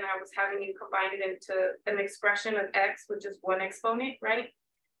 1 and I was having you combine it into an expression of x, which is 1 exponent, right?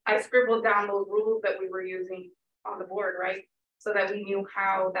 I scribbled down those rules that we were using on the board, right? So that we knew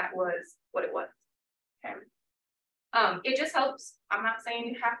how that was what it was. Okay. It just helps. I'm not saying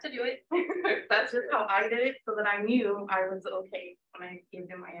you have to do it. That's just how I did it so that I knew I was okay when I gave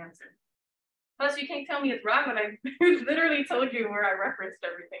them my answer. Plus, you can't tell me it's wrong when I literally told you where I referenced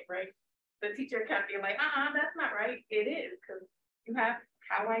everything, right? The teacher can't be like, that's not right. It is, because you have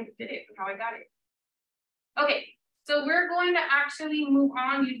how I did it and how I got it. Okay, so we're going to actually move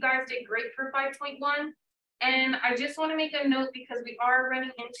on. You guys did great for 5.1. And I just want to make a note because we are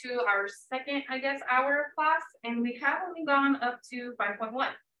running into our second, hour of class, and we have only gone up to 5.1.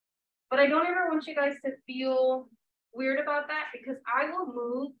 But I don't ever want you guys to feel weird about that because I will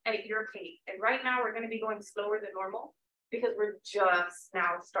move at your pace. And right now we're going to be going slower than normal because we're just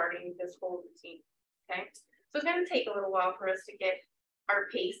now starting this whole routine. Okay. So it's going to take a little while for us to get our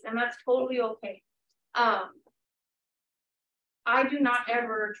pace, and that's totally okay. I do not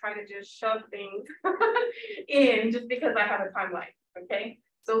ever try to just shove things in just because I have a timeline. Okay.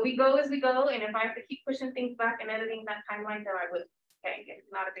 So we go as we go. And if I have to keep pushing things back and editing that timeline, then I will. Okay.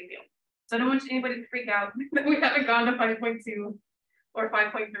 It's not a big deal. So I don't want anybody to freak out that we haven't gone to 5.2 or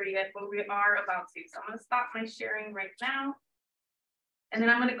 5.3 yet, but we are about to. So I'm going to stop my sharing right now. And then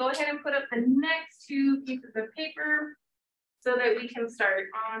I'm going to go ahead and put up the next two pieces of paper so that we can start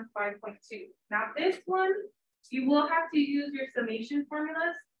on 5.2. Now this one, you will have to use your summation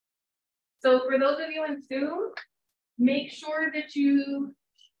formulas. So for those of you in Zoom, make sure that you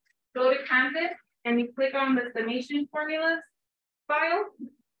go to Canvas and you click on the summation formulas file.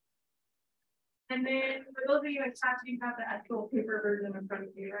 And then for those of you in chat, you have the actual paper version in front of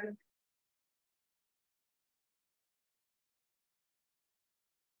you, right?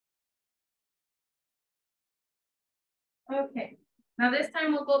 Okay, now this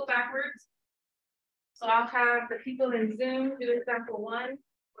time we'll go backwards. So I'll have the people in Zoom do example 1.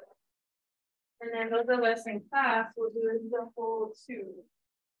 And then those of us in class will do example 2.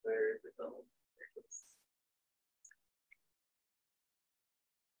 Where's the goal?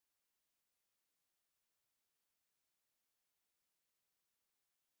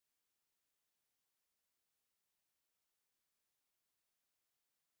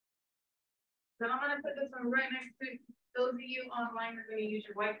 So I'm going to put this one right next to those of you online are going to use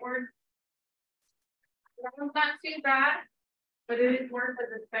your whiteboard. That one's not too bad, but it is worth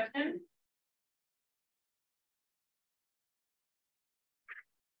a discussion.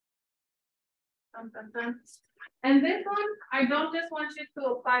 And this one, I don't just want you to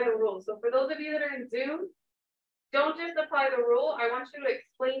apply the rule. So for those of you that are in Zoom, don't just apply the rule. I want you to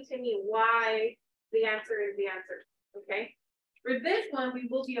explain to me why the answer is the answer, okay? For this one, we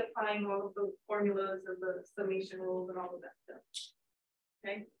will be applying all of the formulas and the summation rules and all of that stuff,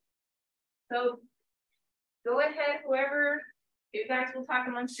 okay? So go ahead, whoever, you guys will talk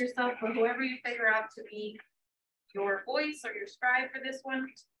amongst yourself, but whoever you figure out to be your voice or your scribe for this one,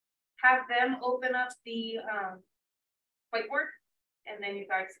 have them open up the whiteboard, and then you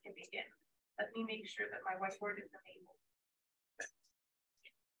guys can begin. Let me make sure that my whiteboard is enabled.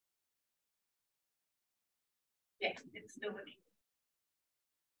 Yes, it's still enabled.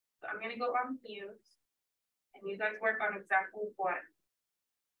 So I'm going to go on mute, and you guys work on example 1.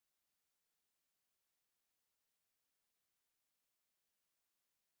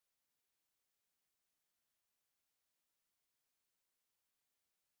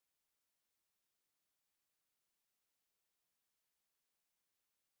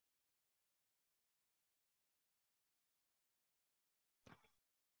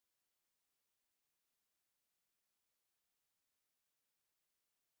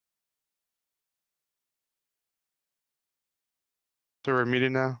 So we're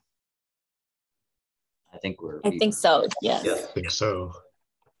meeting now? I think we're. I think so, yes. Yeah. I think so.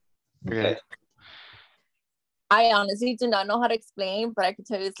 Okay. I honestly do not know how to explain, but I could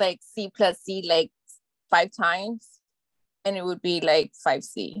tell you it's like C plus C like 5 times, and it would be like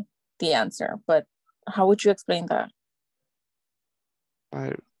 5C, the answer. But how would you explain that?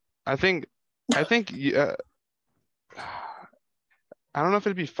 I think yeah. I don't know if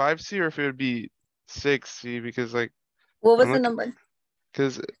it'd be 5C or if it would be 6C because like. What was the number?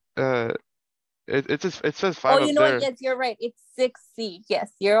 Because it says 5 Oh, you up know there. what? Yes, you're right. It's 6C.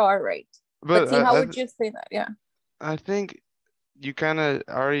 Yes, you're all right. But see, how would you explain that? Yeah. I think you kind of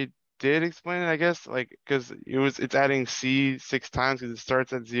already did explain it, I guess, like because it's adding C 6 times because it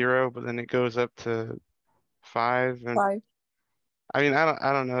starts at 0, but then it goes up to 5 and 5. I mean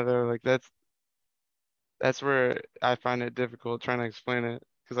I don't know though, like that's where I find it difficult trying to explain it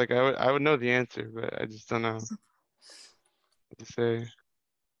because like I would know the answer, but I just don't know what to say.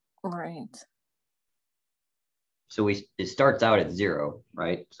 Right. So it starts out at 0,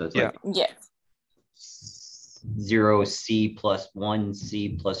 right? So it's like yes. 0C plus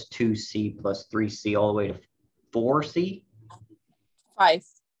 1C plus 2C plus 3C all the way to 4C? 5.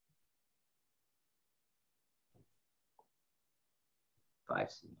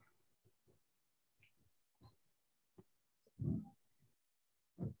 5C.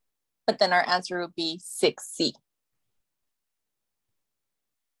 But then our answer would be 6C.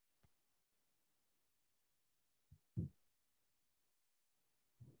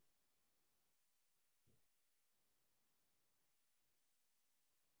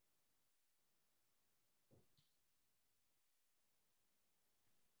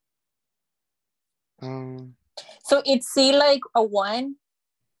 So it's C like a 1?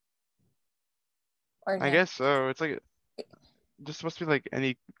 Or I no? guess so. It's like just supposed to be like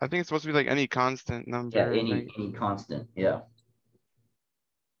any. I think it's supposed to be like any constant number. Yeah, I think. any constant, yeah.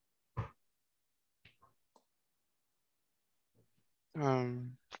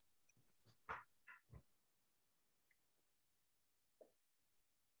 Um.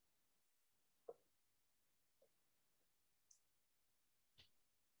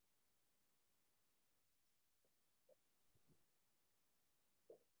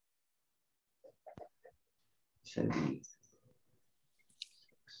 Should be.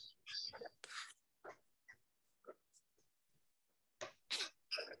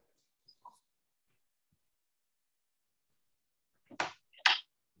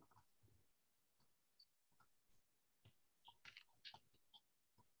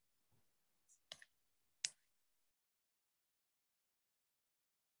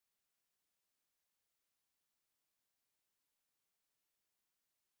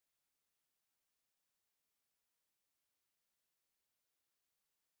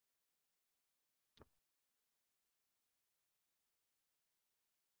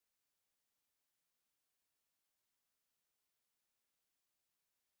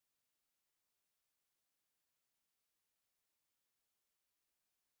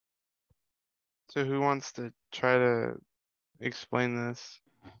 So who wants to try to explain this?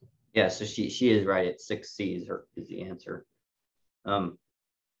 Yeah, so she is right. It's 6 C's is the answer. I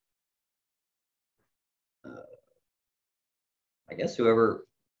guess whoever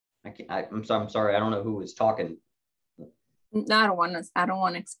I'm sorry. I don't know who was talking. No, I don't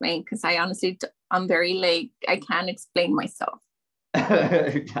want to explain because I honestly, I'm very like, I can't explain myself.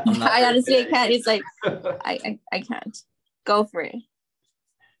 I honestly can't. It's like, I can't. Go for it.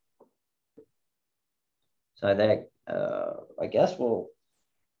 So that, I guess it'll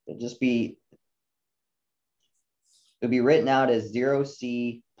be written out as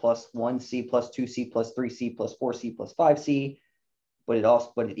 0C plus 1C plus 2C plus 3C plus 4C plus 5C, but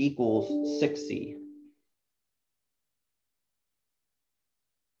it equals 6C.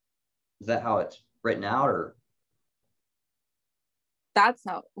 Is that how it's written out, or? That's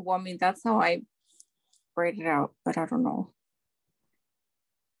how, well, I mean, that's how I write it out, but I don't know.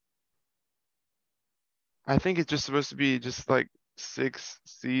 I think it's just supposed to be just like 6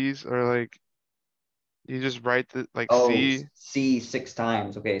 C's, or like you just write the like C. C 6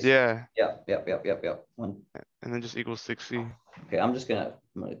 times. Okay. So, Yeah. Yep. One. And then just equals 6C. Okay, I'm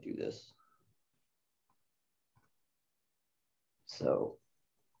gonna do this. So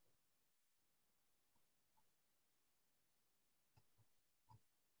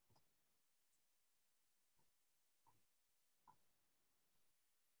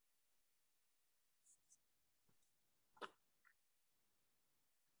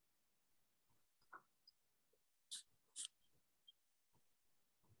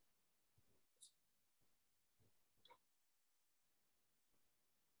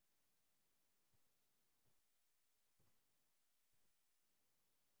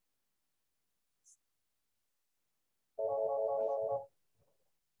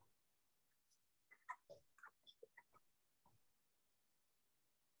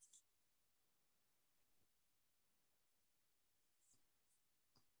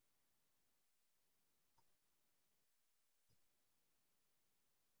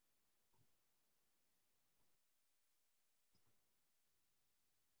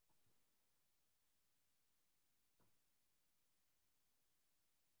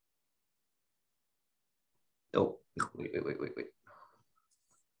oh wait.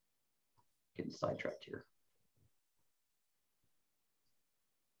 Getting sidetracked here.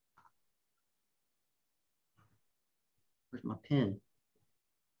 Where's my pen?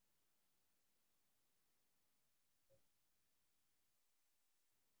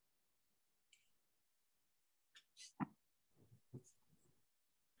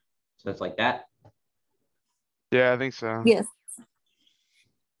 So it's like that. Yeah, I think so. Yes.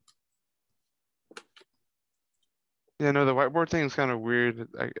 Yeah, no, the whiteboard thing is kind of weird.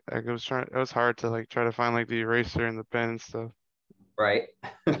 It was hard to like try to find like the eraser and the pen and stuff. Right.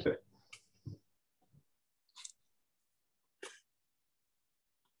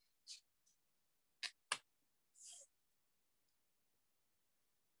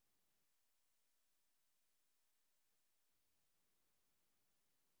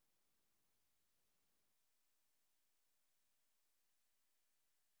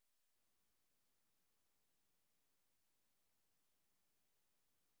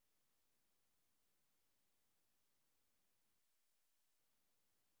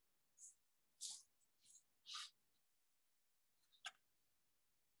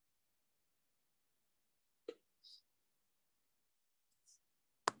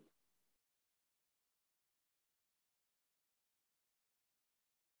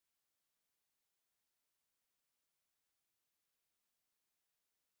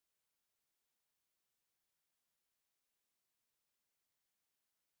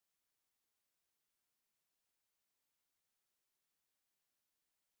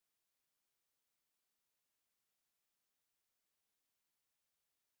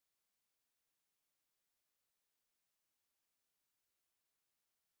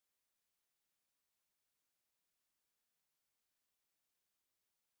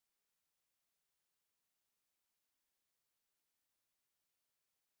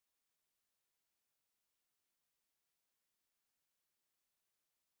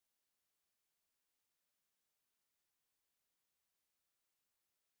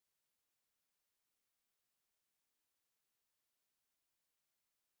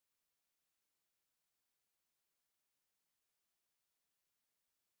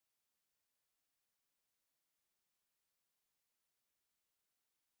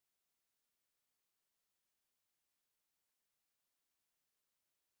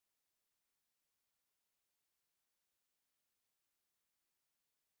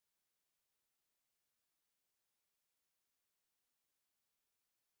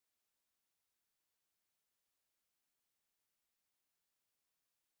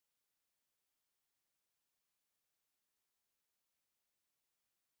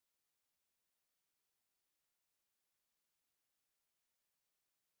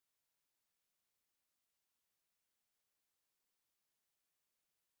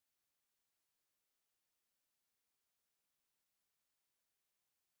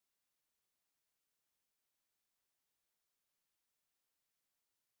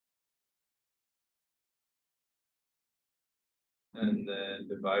 And then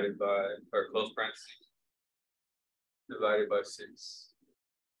divided by, or close parentheses, divided by 6.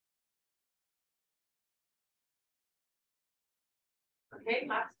 Okay,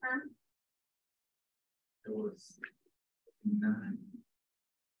 last term. It was 9.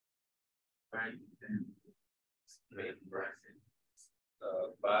 Right, then. Main bracket.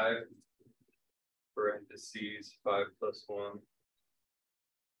 5 parentheses 5 plus 1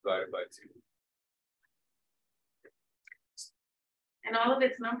 divided by 2. And all of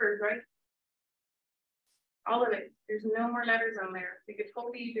its numbers, right? All of it. There's no more letters on there. So you could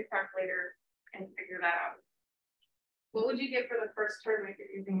totally use your calculator and figure that out. What would you get for the first term if you're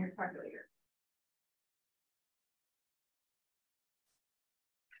using your calculator?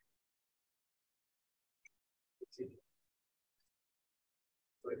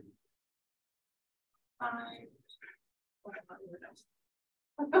 Five.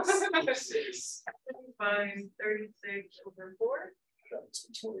 36 over 4.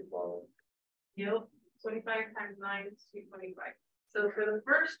 25. Yep, 25 times 9 is 225. So for the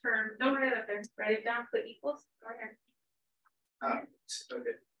first term, don't write it up there, write it down, put equals, go ahead. Okay.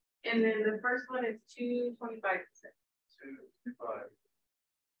 And then the first one is 225%. 225.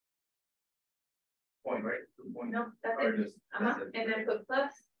 Point, right? Point. No, that's Or it. just- that's it. And then put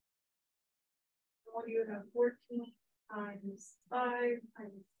plus. What do you have? 14 times 5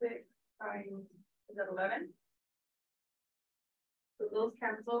 times 6 times, is that 11? So those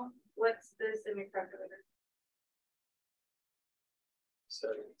cancel. What's this in your calculator?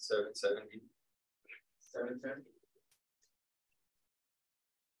 770. 710.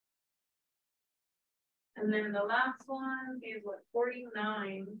 And then the last one is what,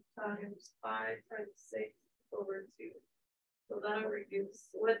 49 times 5 times 6 over 2. So that'll reduce,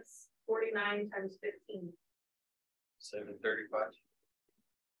 what's 49 times 15? 735.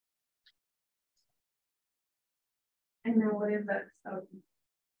 And then what is that?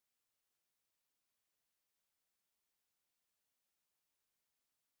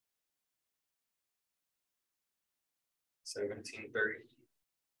 So 1730.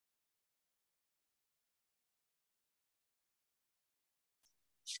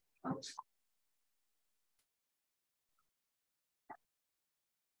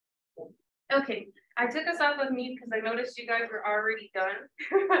 Okay, I took us off of mute because I noticed you guys were already done.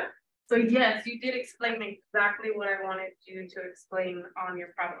 So yes, you did explain exactly what I wanted you to explain on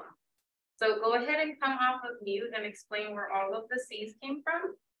your problem. So go ahead and come off of mute and explain where all of the C's came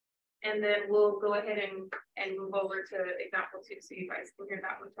from. And then we'll go ahead and move over to example 2 so you guys can hear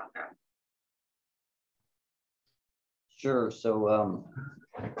that one talk out. Sure. So,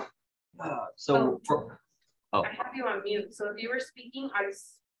 I have you on mute, so if you were speaking, I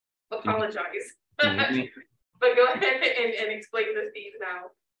apologize. can you hear me? But go ahead and explain the C's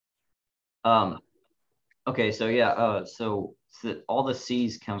now. Okay, so yeah, so all the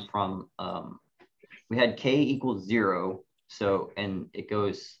C's come from, we had K equals 0. So, and it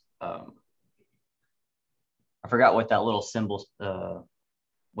goes, I forgot what that little symbol,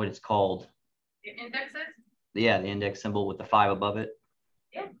 what it's called. The indexes? Yeah, the index symbol with the 5 above it.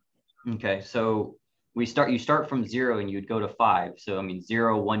 Yeah. Okay, so you start from 0 and you'd go to 5. So, I mean,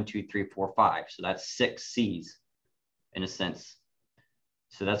 0, 1, 2, 3, 4, 5. So that's 6 C's in a sense.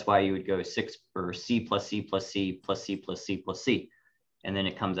 So that's why you would go 6 or C plus C plus C plus C plus C plus C. And then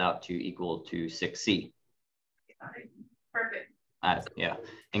it comes out to equal to 6C. Perfect. Yeah.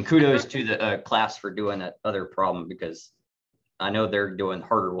 And kudos to the class for doing that other problem, because I know they're doing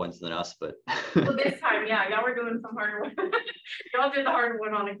harder ones than us, but. So this time, yeah, y'all were doing some harder ones. Y'all did the harder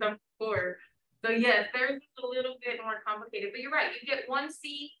one on example 4. So yes, there's a little bit more complicated, but you're right. You get 1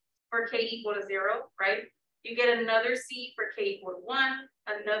 C for K equal to 0, right? You get another C for K equal to 1,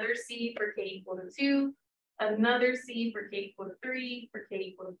 another C for K equal to 2, another C for K equal to 3, for K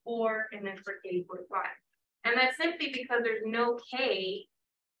equal to 4, and then for K equal to 5. And that's simply because there's no K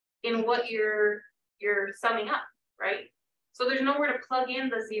in what you're summing up, right? So there's nowhere to plug in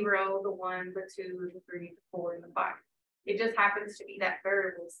the 0, the 1, the 2, the 3, the 4, and the 5. It just happens to be that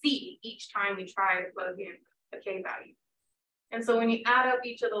variable C each time we try to plug in a K value. And so when you add up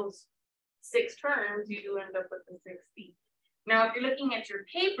each of those 6 terms, you do end up with the 6C. Now, if you're looking at your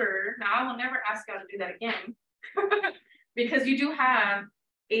paper, now I will never ask y'all to do that again, because you do have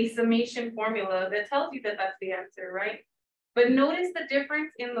a summation formula that tells you that that's the answer, right? But notice the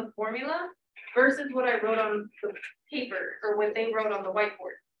difference in the formula versus what I wrote on the paper or what they wrote on the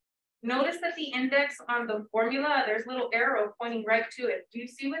whiteboard. Notice that the index on the formula, there's a little arrow pointing right to it. Do you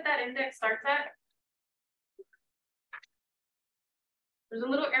see what that index starts at? There's a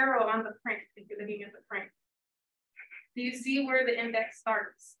little arrow on the print if you're looking at the print. Do you see where the index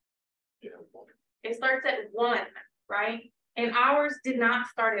starts? Yeah. It starts at 1, right? And ours did not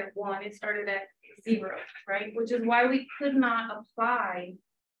start at 1, it started at 0, right? Which is why we could not apply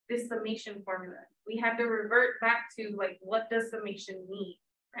this summation formula. We had to revert back to like, what does summation mean,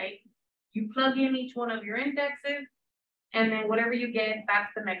 right? You plug in each one of your indexes, and then whatever you get,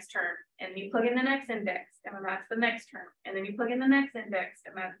 that's the next term. And you plug in the next index, and then that's the next term. And then you plug in the next index,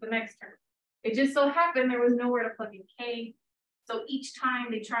 and that's the next term. It just so happened there was nowhere to plug in K. So each time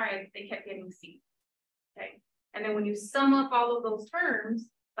they tried, they kept getting C, okay? And then when you sum up all of those terms,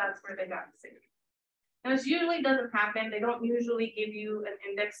 that's where they got C. Now, this usually doesn't happen. They don't usually give you an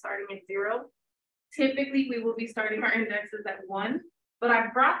index starting at 0. Typically, we will be starting our indexes at 1, but I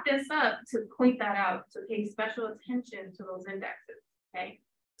brought this up to point that out, to pay special attention to those indexes, okay?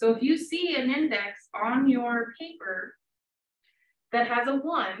 So if you see an index on your paper that has a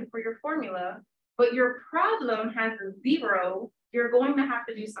 1 for your formula, but your problem has a 0, you're going to have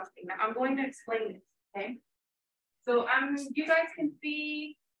to do something. Now, I'm going to explain this, okay? So you guys can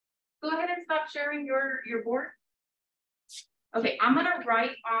see, go ahead and stop sharing your board. Okay, I'm gonna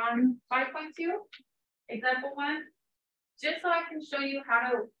write on 5.2, example 1, just so I can show you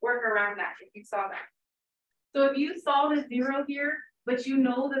how to work around that if you saw that. So if you saw the 0 here, but you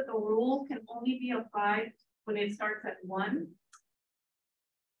know that the rule can only be applied when it starts at 1.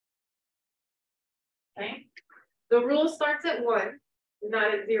 Okay, the rule starts at 1,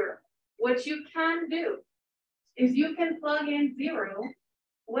 not at 0. What you can do is you can plug in 0.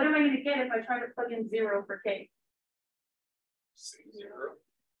 What am I going to get if I try to plug in 0 for K? 0.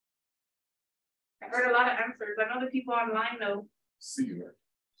 I heard a lot of answers. I know the people online know. C.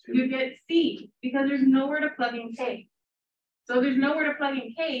 You get C because there's nowhere to plug in K. So there's nowhere to plug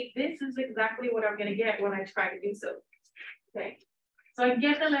in K. This is exactly what I'm going to get when I try to do so. Okay, so I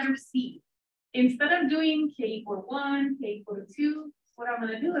get the letter C. Instead of doing K equal 1, K equal 2, what I'm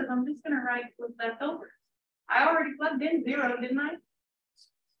going to do is I'm just going to write what's left over. I already plugged in 0, didn't I?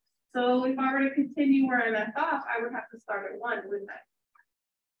 So if I were to continue where I left off, I would have to start at 1, wouldn't I?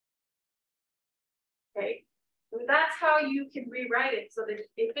 Okay, so that's how you can rewrite it. So that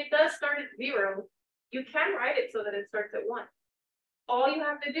if it does start at 0, you can write it so that it starts at 1. All you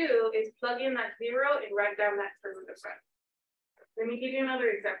have to do is plug in that 0 and write down that term in the front. Let me give you another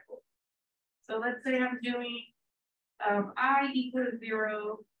example. So let's say I'm doing I equals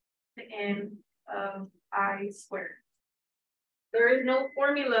 0 to n of I squared. There is no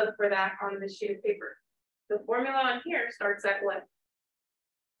formula for that on this sheet of paper. The formula on here starts at what?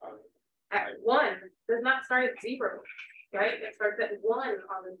 At 1, does not start at 0, right? It starts at 1 on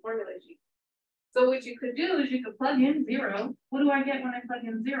the formula sheet. So what you could do is you could plug in 0. What do I get when I plug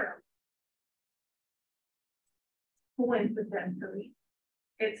in 0? Coincidentally,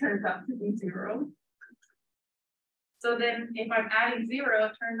 it turns out to be 0. So then if I'm adding 0,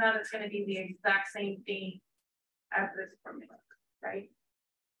 it turns out it's going to be the exact same thing as this formula, right?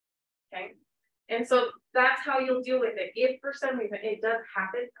 Okay. And so that's how you'll deal with it. If for some reason it does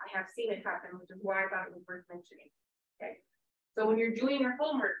happen, I have seen it happen, which is why I thought it was worth mentioning. Okay. So when you're doing your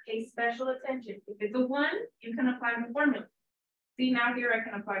homework, pay special attention. If it's a 1, you can apply the formula. See, now here I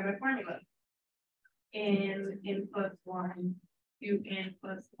can apply my formula. N plus 1, 2n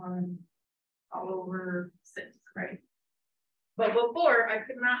plus 1, all over 6, right? But before, I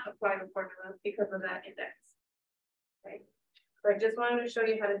could not apply the formula because of that index. Okay. So I just wanted to show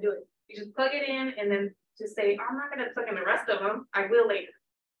you how to do it. You just plug it in and then just say, I'm not going to plug in the rest of them. I will later,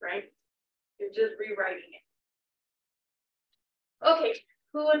 right? You're just rewriting it. Okay,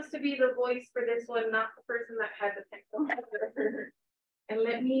 who wants to be the voice for this one? Not the person that had the pencil. And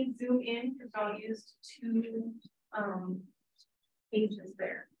let me zoom in because I'll use 2 pages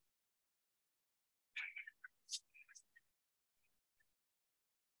there.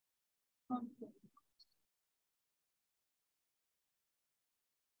 Okay.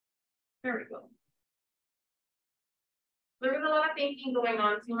 There we go. There was a lot of thinking going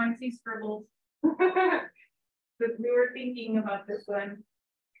on, so you might see scribbles. Because we were thinking about this one.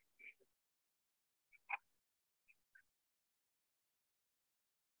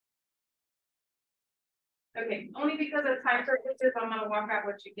 Okay, only because of time purposes, I'm gonna walk out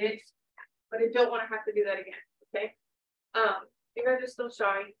what you did, but I don't want to have to do that again. Okay. You guys are still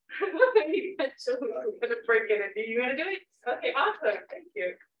shy. Eventually, I'm gonna break it. Are you gonna do it? Okay, awesome. Thank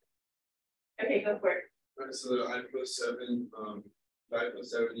you. Okay, go for it. Alright, so I plus 7, I plus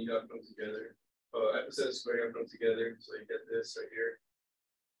 7, you got to come together. I plus 7 squared, you got to come together. So you get this right here.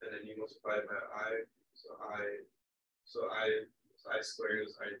 And then you multiply it by I. So I squared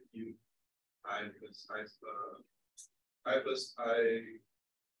is I cubed. I plus I,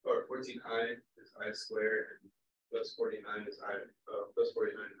 or 14I is I squared, and plus 49 is I, plus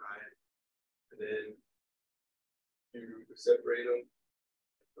 49 I. And then you separate them.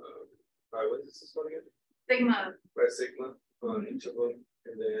 By what is this one again? Sigma. By sigma on each of them,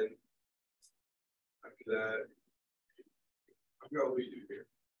 and then after that, I forgot what we do here.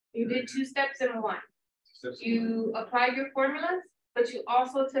 You did 2 steps in one. Steps You applied your formulas, but you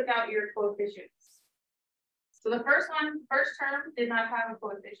also took out your coefficients. So the first term did not have a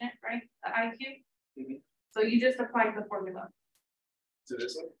coefficient, right? The IQ. Mhm. So you just applied the formula. to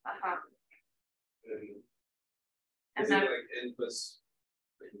this one, And is it that, like n plus?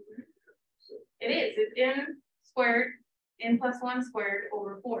 So, it is, it's n squared, n plus 1 squared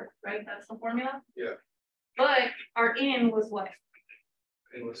over 4, right? That's the formula. yeah, But our n was what?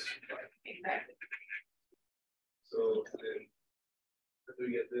 n was 5. Exactly. So then, after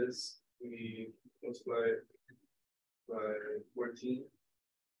we get this, we multiply it by 14.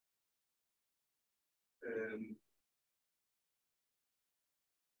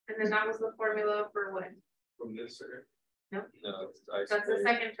 And then that was the formula for what? From this, right? Nope. No, it's I That's the squared.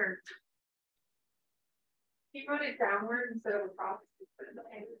 second term. He wrote it downward instead of across.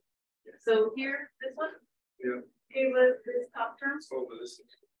 So here, this one. Yeah. Gave us this top term. So over this.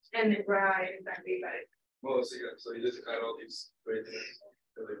 And then right, exactly, right. Well, so yeah, so you just add all these equations,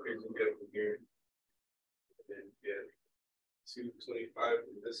 and the equation you get from here. And then you get 225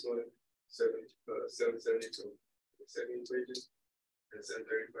 from this one, 770 from the second equation, and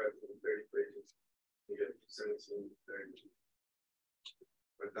 735 from the third equation. You get 1730.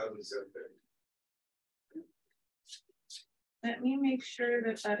 1,730. Let me make sure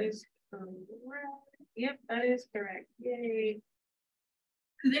that that is correct. Yep, that is correct. Yay.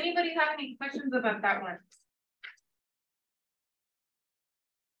 Does anybody have any questions about that one?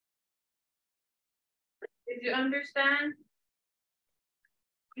 Did you understand?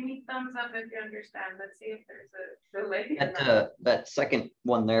 Give me thumbs up if you understand. Let's see if there's a delay. That second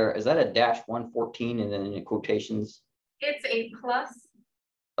one there, is that a dash 114 and then in quotations? It's a plus.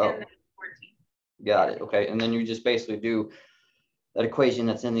 Oh, And then 14. got it. Okay, and then you just basically do that equation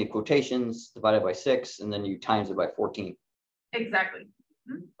that's in the quotations divided by 6, and then you times it by 14. Exactly.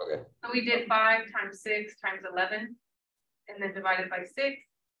 Okay. So we did 5 times 6 times 11, and then divided by 6,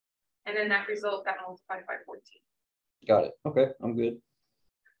 and then that result got multiplied by 14. Got it. Okay, I'm good.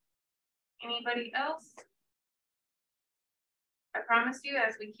 Anybody else? I promise you,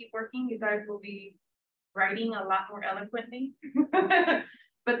 as we keep working, you guys will be writing a lot more eloquently.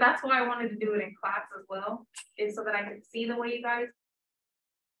 But that's why I wanted to do it in class as well, is so that I could see the way you guys.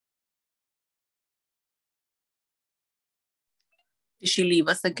 Did she leave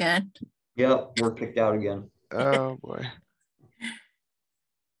us again? Yep, we're kicked out again. Oh boy.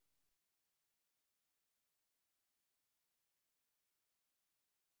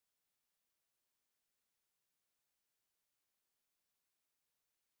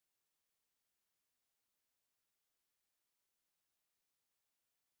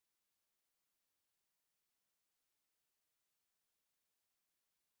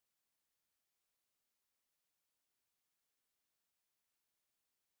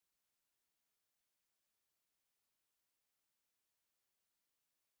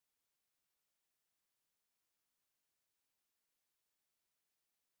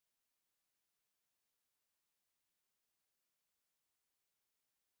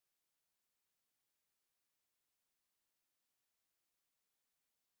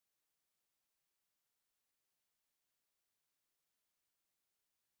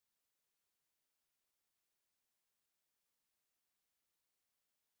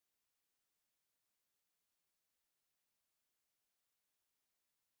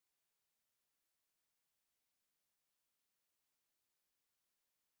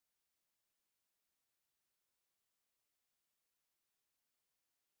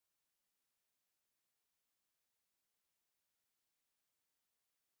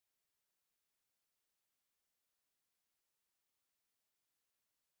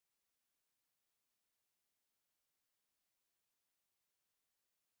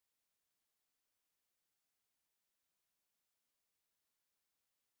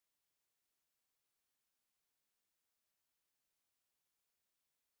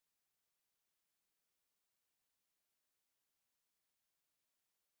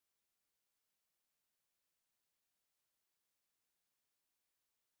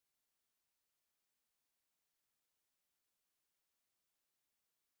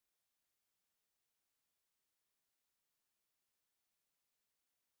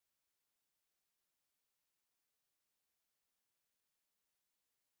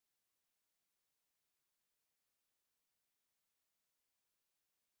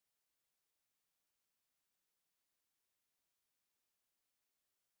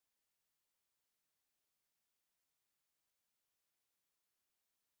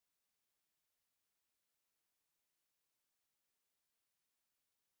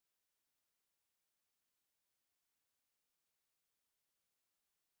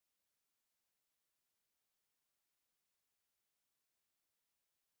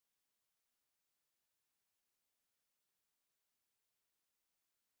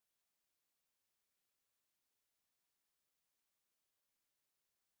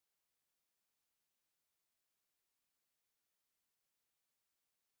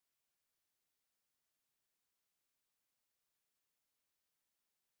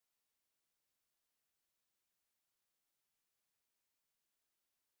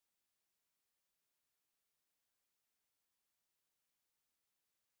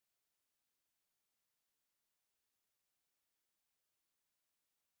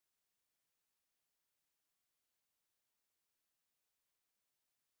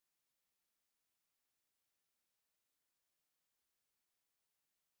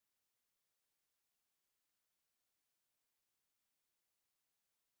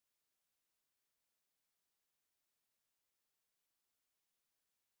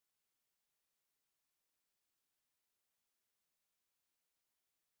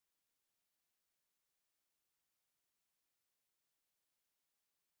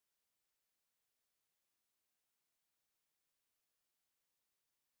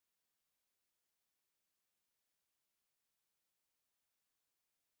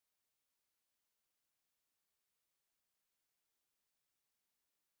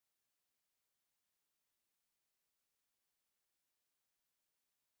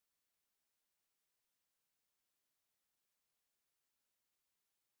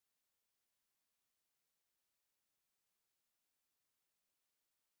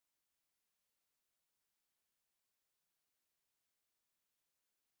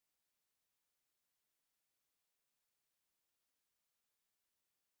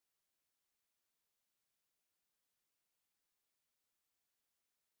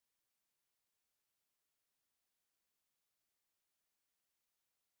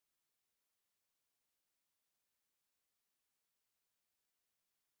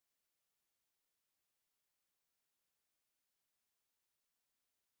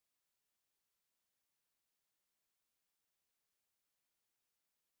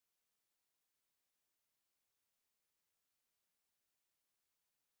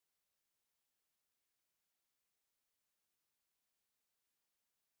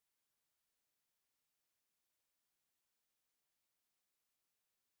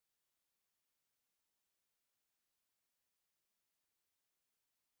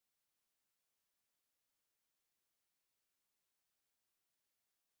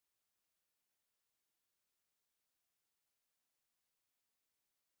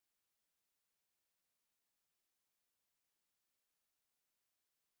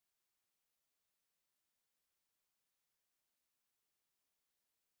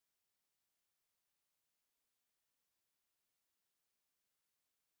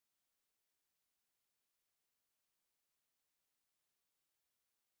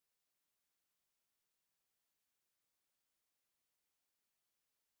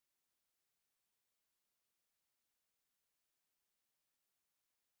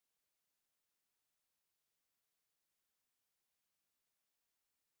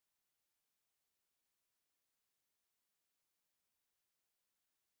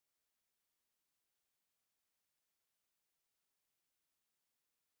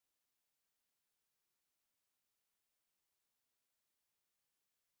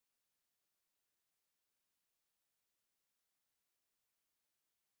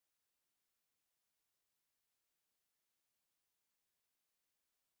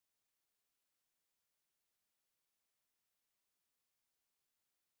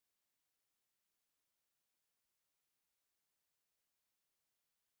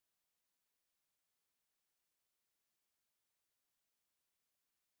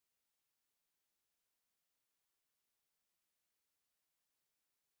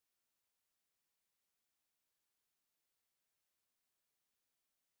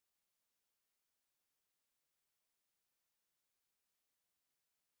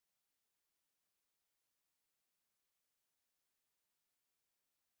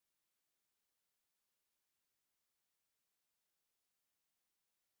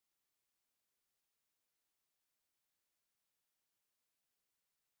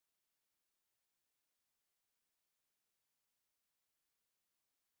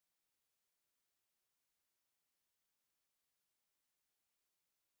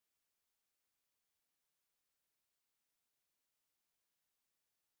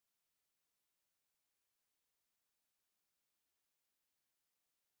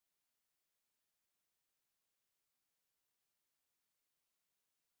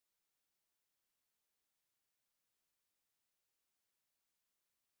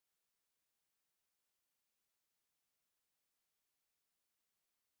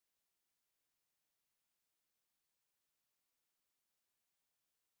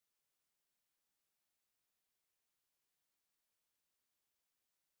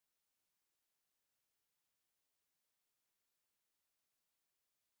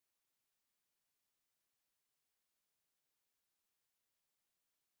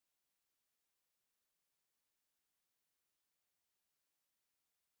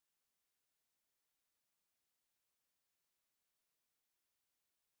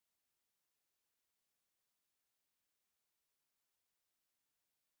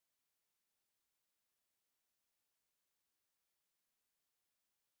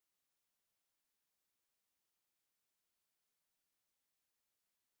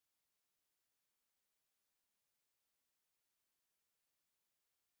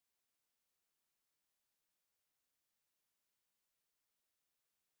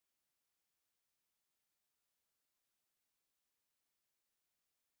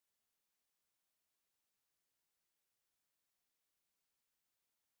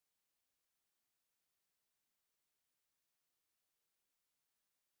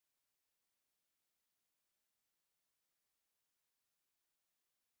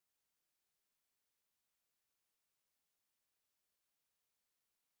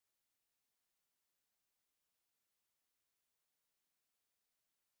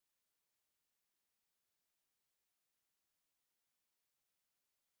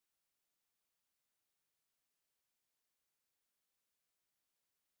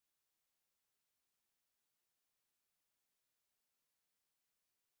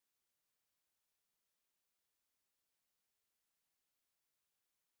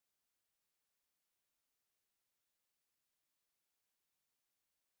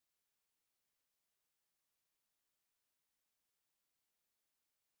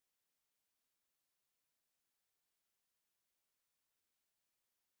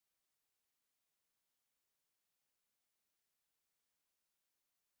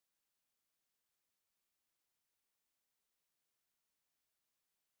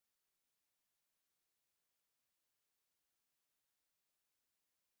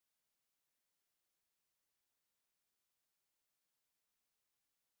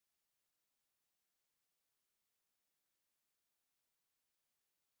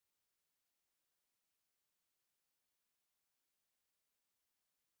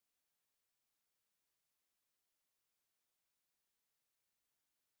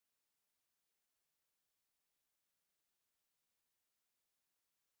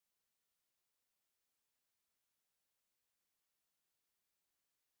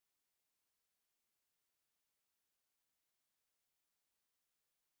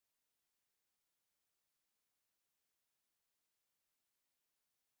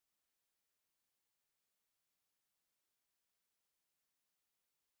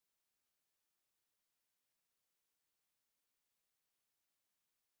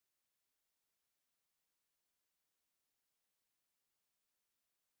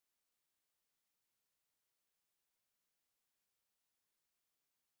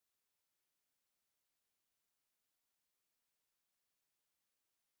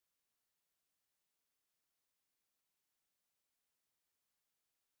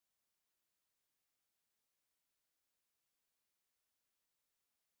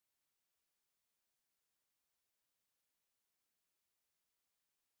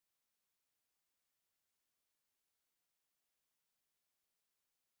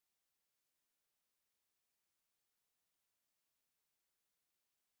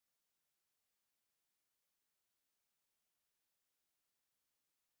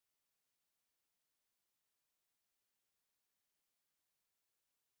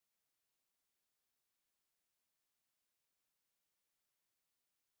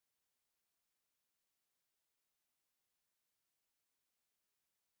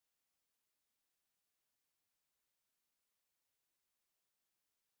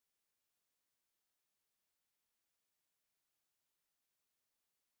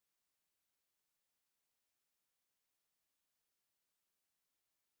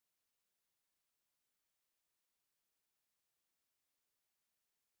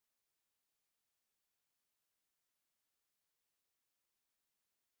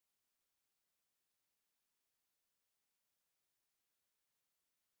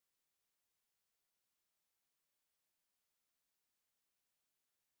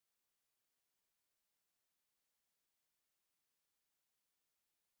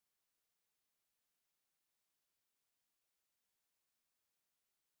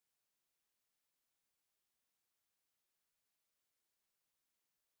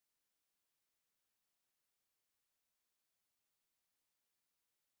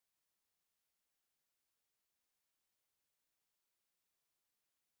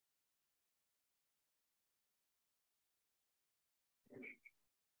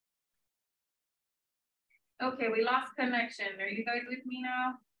 Okay, we lost connection. Are you guys with me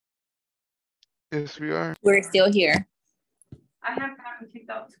now? Yes, we are. We're still here. I have gotten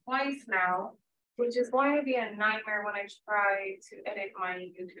kicked out twice now, which is going to be a nightmare when I try to edit my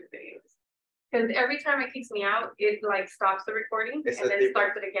YouTube videos. Because every time it kicks me out, it like stops the recording and then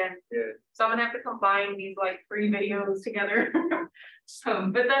starts it again. Yeah. So I'm gonna have to combine these like 3 videos together.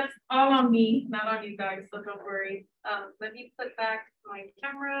 But that's all on me, not on you guys, so don't worry. Let me put back my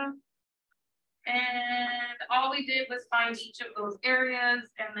camera. And all we did was find each of those areas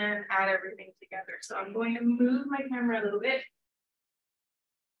and then add everything together. So I'm going to move my camera a little bit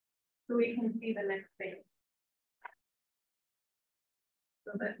so we can see the next thing.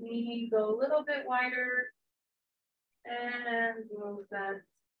 So let me go a little bit wider and move that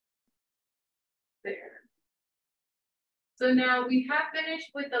there. So now we have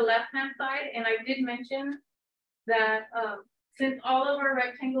finished with the left-hand side, and I did mention that since all of our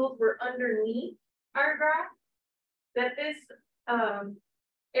rectangles were underneath our graph, that this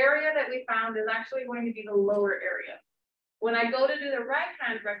area that we found is actually going to be the lower area. When I go to do the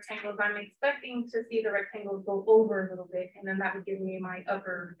right-hand rectangles, I'm expecting to see the rectangles go over a little bit, and then that would give me my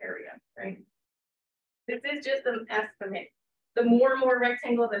upper area, right? This is just an estimate. The more and more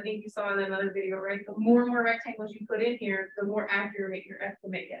rectangles, I think you saw in another video, right? The more and more rectangles you put in here, the more accurate your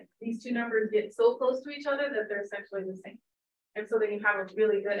estimate gets. These two numbers get so close to each other that they're essentially the same. And so then you have a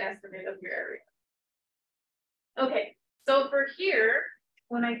really good estimate of your area. Okay, so for here,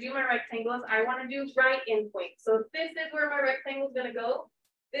 when I do my rectangles, I want to do right endpoint. So if this is where my rectangle is going to go,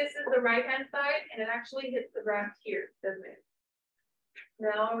 this is the right-hand side, and it actually hits the graph here, doesn't it?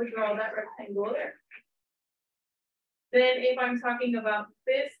 Now I'll draw that rectangle there. Then if I'm talking about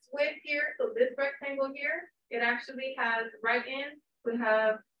this width here, so this rectangle here, it actually has right in, would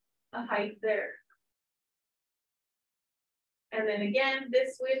have a height there. And then again,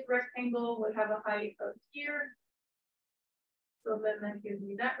 this width rectangle would have a height of here. So then that gives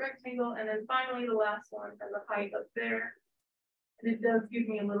me that rectangle. And then finally, the last one has a height up there. And it does give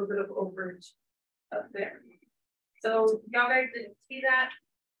me a little bit of overage up there. So y'all guys didn't see that.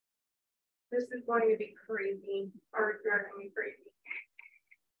 This is going to be crazy, or driving me crazy.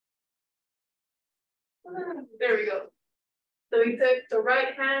 There we go. So we took the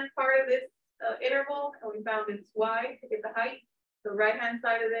right-hand part of this interval, and we found its y to get the height, the right-hand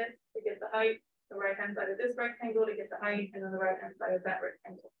side of this to get the height, the right-hand side of this rectangle to get the height, and then the right-hand side of that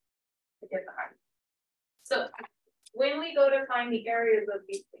rectangle to get the height. So when we go to find the areas of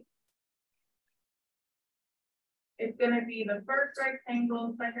these things, it's going to be the first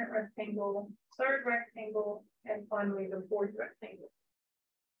rectangle, second rectangle, third rectangle, and finally the fourth rectangle.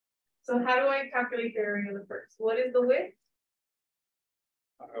 So how do I calculate the area of the first? What is the width?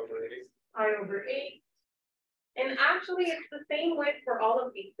 Pi over 8. And actually, it's the same width for all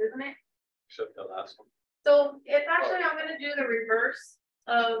of these, isn't it? Except the last one. So it's actually, I'm going to do the reverse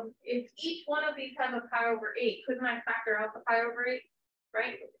of if each one of these has a pi over 8, couldn't I factor out the pi over 8,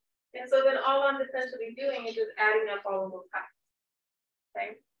 right? And so then all I'm essentially doing is just adding up all of those pi's,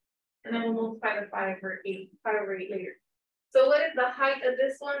 okay? And then we'll multiply the pi over 8 later. So what is the height of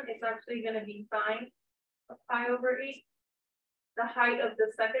this one? It's actually going to be sine of pi over 8. The height of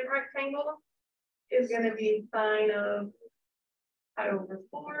the second rectangle is going to be sine of pi over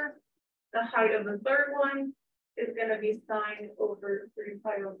 4. The height of the third one is going to be sine over 3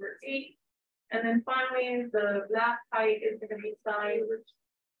 pi over 8. And then finally, the last height is going to be sine.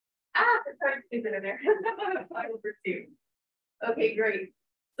 It's hard to keep it in there. Pi over 2. Okay, great.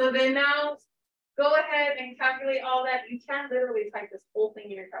 So then now go ahead and calculate all that. You can literally type this whole thing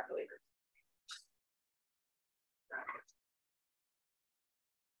in your calculator.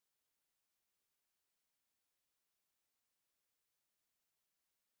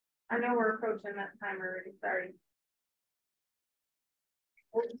 I know we're approaching that time already, sorry.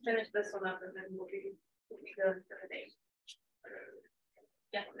 We'll just finish this one up and then we'll be good for the day.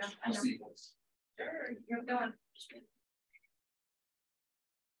 Yeah, no, I know. Sure, you're going.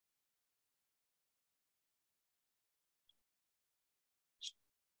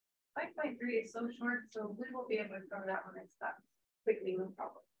 5.3 is so short, so we will be able to cover that one next time quickly, no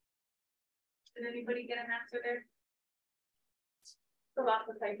problem. Did anybody get an answer there? It's a lot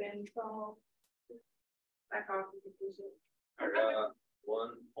to type in, so back off the confusion. I got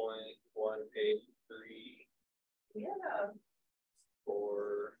 1.183. Yeah.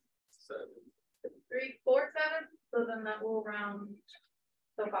 47. 347. So then that will round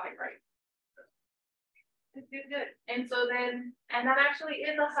to 5, right? Good. And so then, and that actually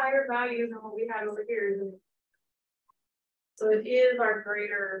is a higher value than what we had over here, isn't it? So it is our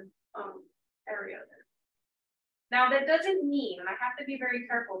greater area there. Now that doesn't mean, and I have to be very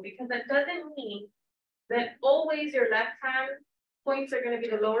careful because that doesn't mean then always your left hand points are gonna be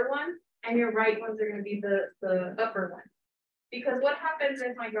the lower one, and your right ones are gonna be the upper one. Because what happens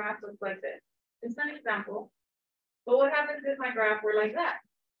if my graph looks like this? It's an example. But what happens if my graph were like that?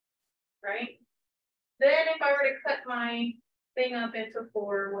 Right? Then if I were to cut my thing up into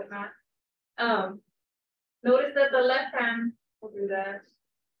 4 or whatnot, notice that the left hand, we'll do that.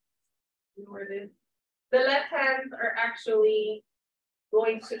 Ignore this. The left hands are actually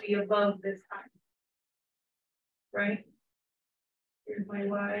going to be above this time. Right? Here's my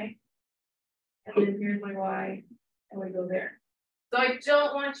Y. And then here's my Y. And we go there. So I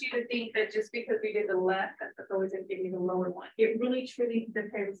don't want you to think that just because we did the left, that's always going to give you the lower one. It really truly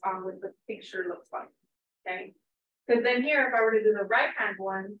depends on what the picture looks like. Okay. Because then here, if I were to do the right hand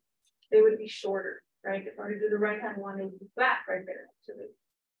one, they would be shorter, right? If I were to do the right hand one, it would be flat right there. Actually,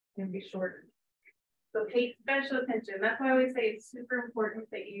 it would be shorter. So pay special attention. That's why I always say it's super important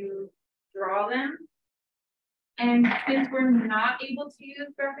that you draw them. And since we're not able to use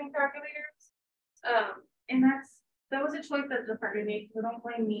graphing calculators, and that was a choice that the department made, so don't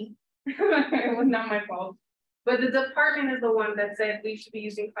blame me. It was not my fault. But the department is the one that said we should be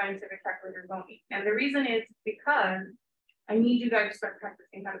using scientific calculators only. And the reason is because I need you guys to start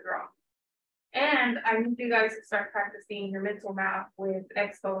practicing how to draw. And I need you guys to start practicing your mental math with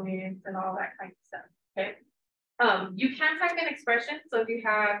exponents and all that kind of stuff. Okay. You can type in expressions. So if you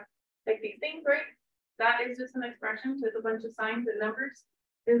have like these things, right? That is just an expression with a bunch of signs and numbers.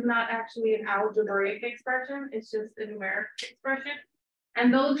 Is not actually an algebraic expression, it's just a numeric expression.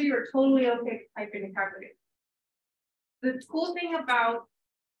 And those of you are totally okay to type in a calculator. The cool thing about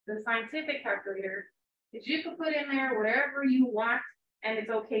the scientific calculator is you can put in there whatever you want and it's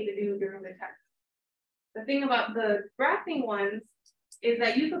okay to do during the test. The thing about the graphing ones is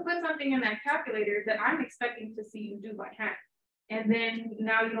that you can put something in that calculator that I'm expecting to see you do by hand. And then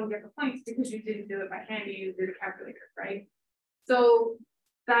now you don't get the points because you didn't do it by hand, you did a calculator, right? So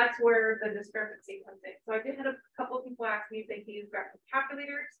that's where the discrepancy comes in. So I did have a couple of people ask me if they can use graphic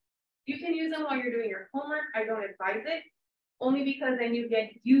calculators. You can use them while you're doing your homework. I don't advise it, only because then you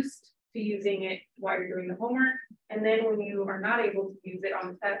get used to using it while you're doing the homework. And then when you are not able to use it on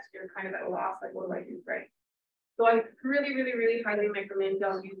the test, you're kind of at a loss, like, what do I do, right? So I really, really, really highly recommend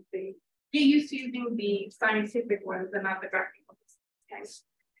y'all get used to using the scientific ones and not the graphic ones. Okay.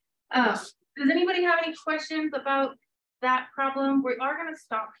 Does anybody have any questions about that problem? We are going to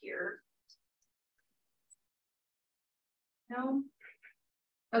stop here. No?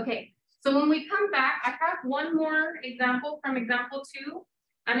 Okay, so when we come back, I have one more example from example 2,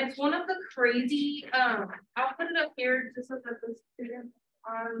 and it's one of the crazy, I'll put it up here just so that the students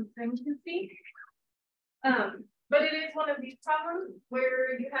on Zoom can see. But it is one of these problems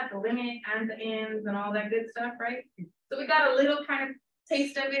where you have the limit and the ends and all that good stuff, right? So we got a little kind of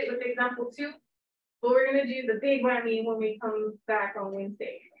taste of it with example 2. But we're going to do the big whammy when we come back on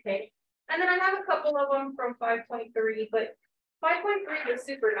Wednesday, okay? And then I have a couple of them from 5.3, but 5.3 was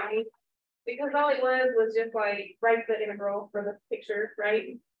super nice because all it was just like write the integral for the picture,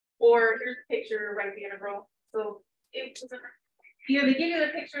 right? Or here's the picture, write the integral. So it wasn't, either they give you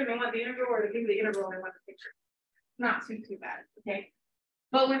the picture and they want the integral, or they give you the integral and they want the picture. Not too bad, okay?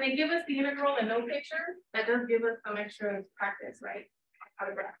 But when they give us the integral and no picture, that does give us some extra practice, right? How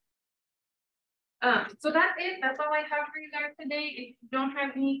to graph. So that's it. That's all I have for you guys today. If you don't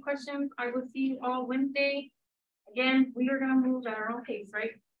have any questions, I will see you all Wednesday. Again, we are going to move at our own pace,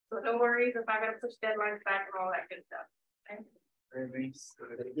 right? So no worries if I got to push deadlines back and all that good stuff. Okay? Thank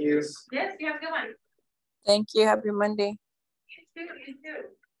you. Yes, you have a good one. Thank you. Happy Monday. You too. You too.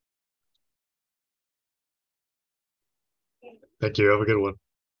 Thank you. Have a good one.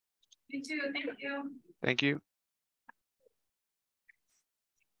 You too. Thank you. Thank you.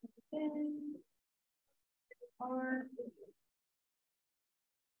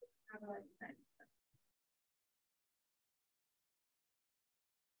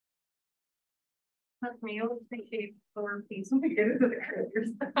 Trust me, you'll think it's for peace when we get into the career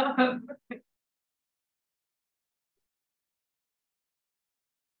stuff.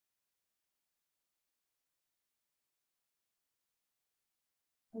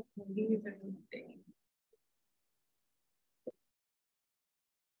 Okay, these are the things.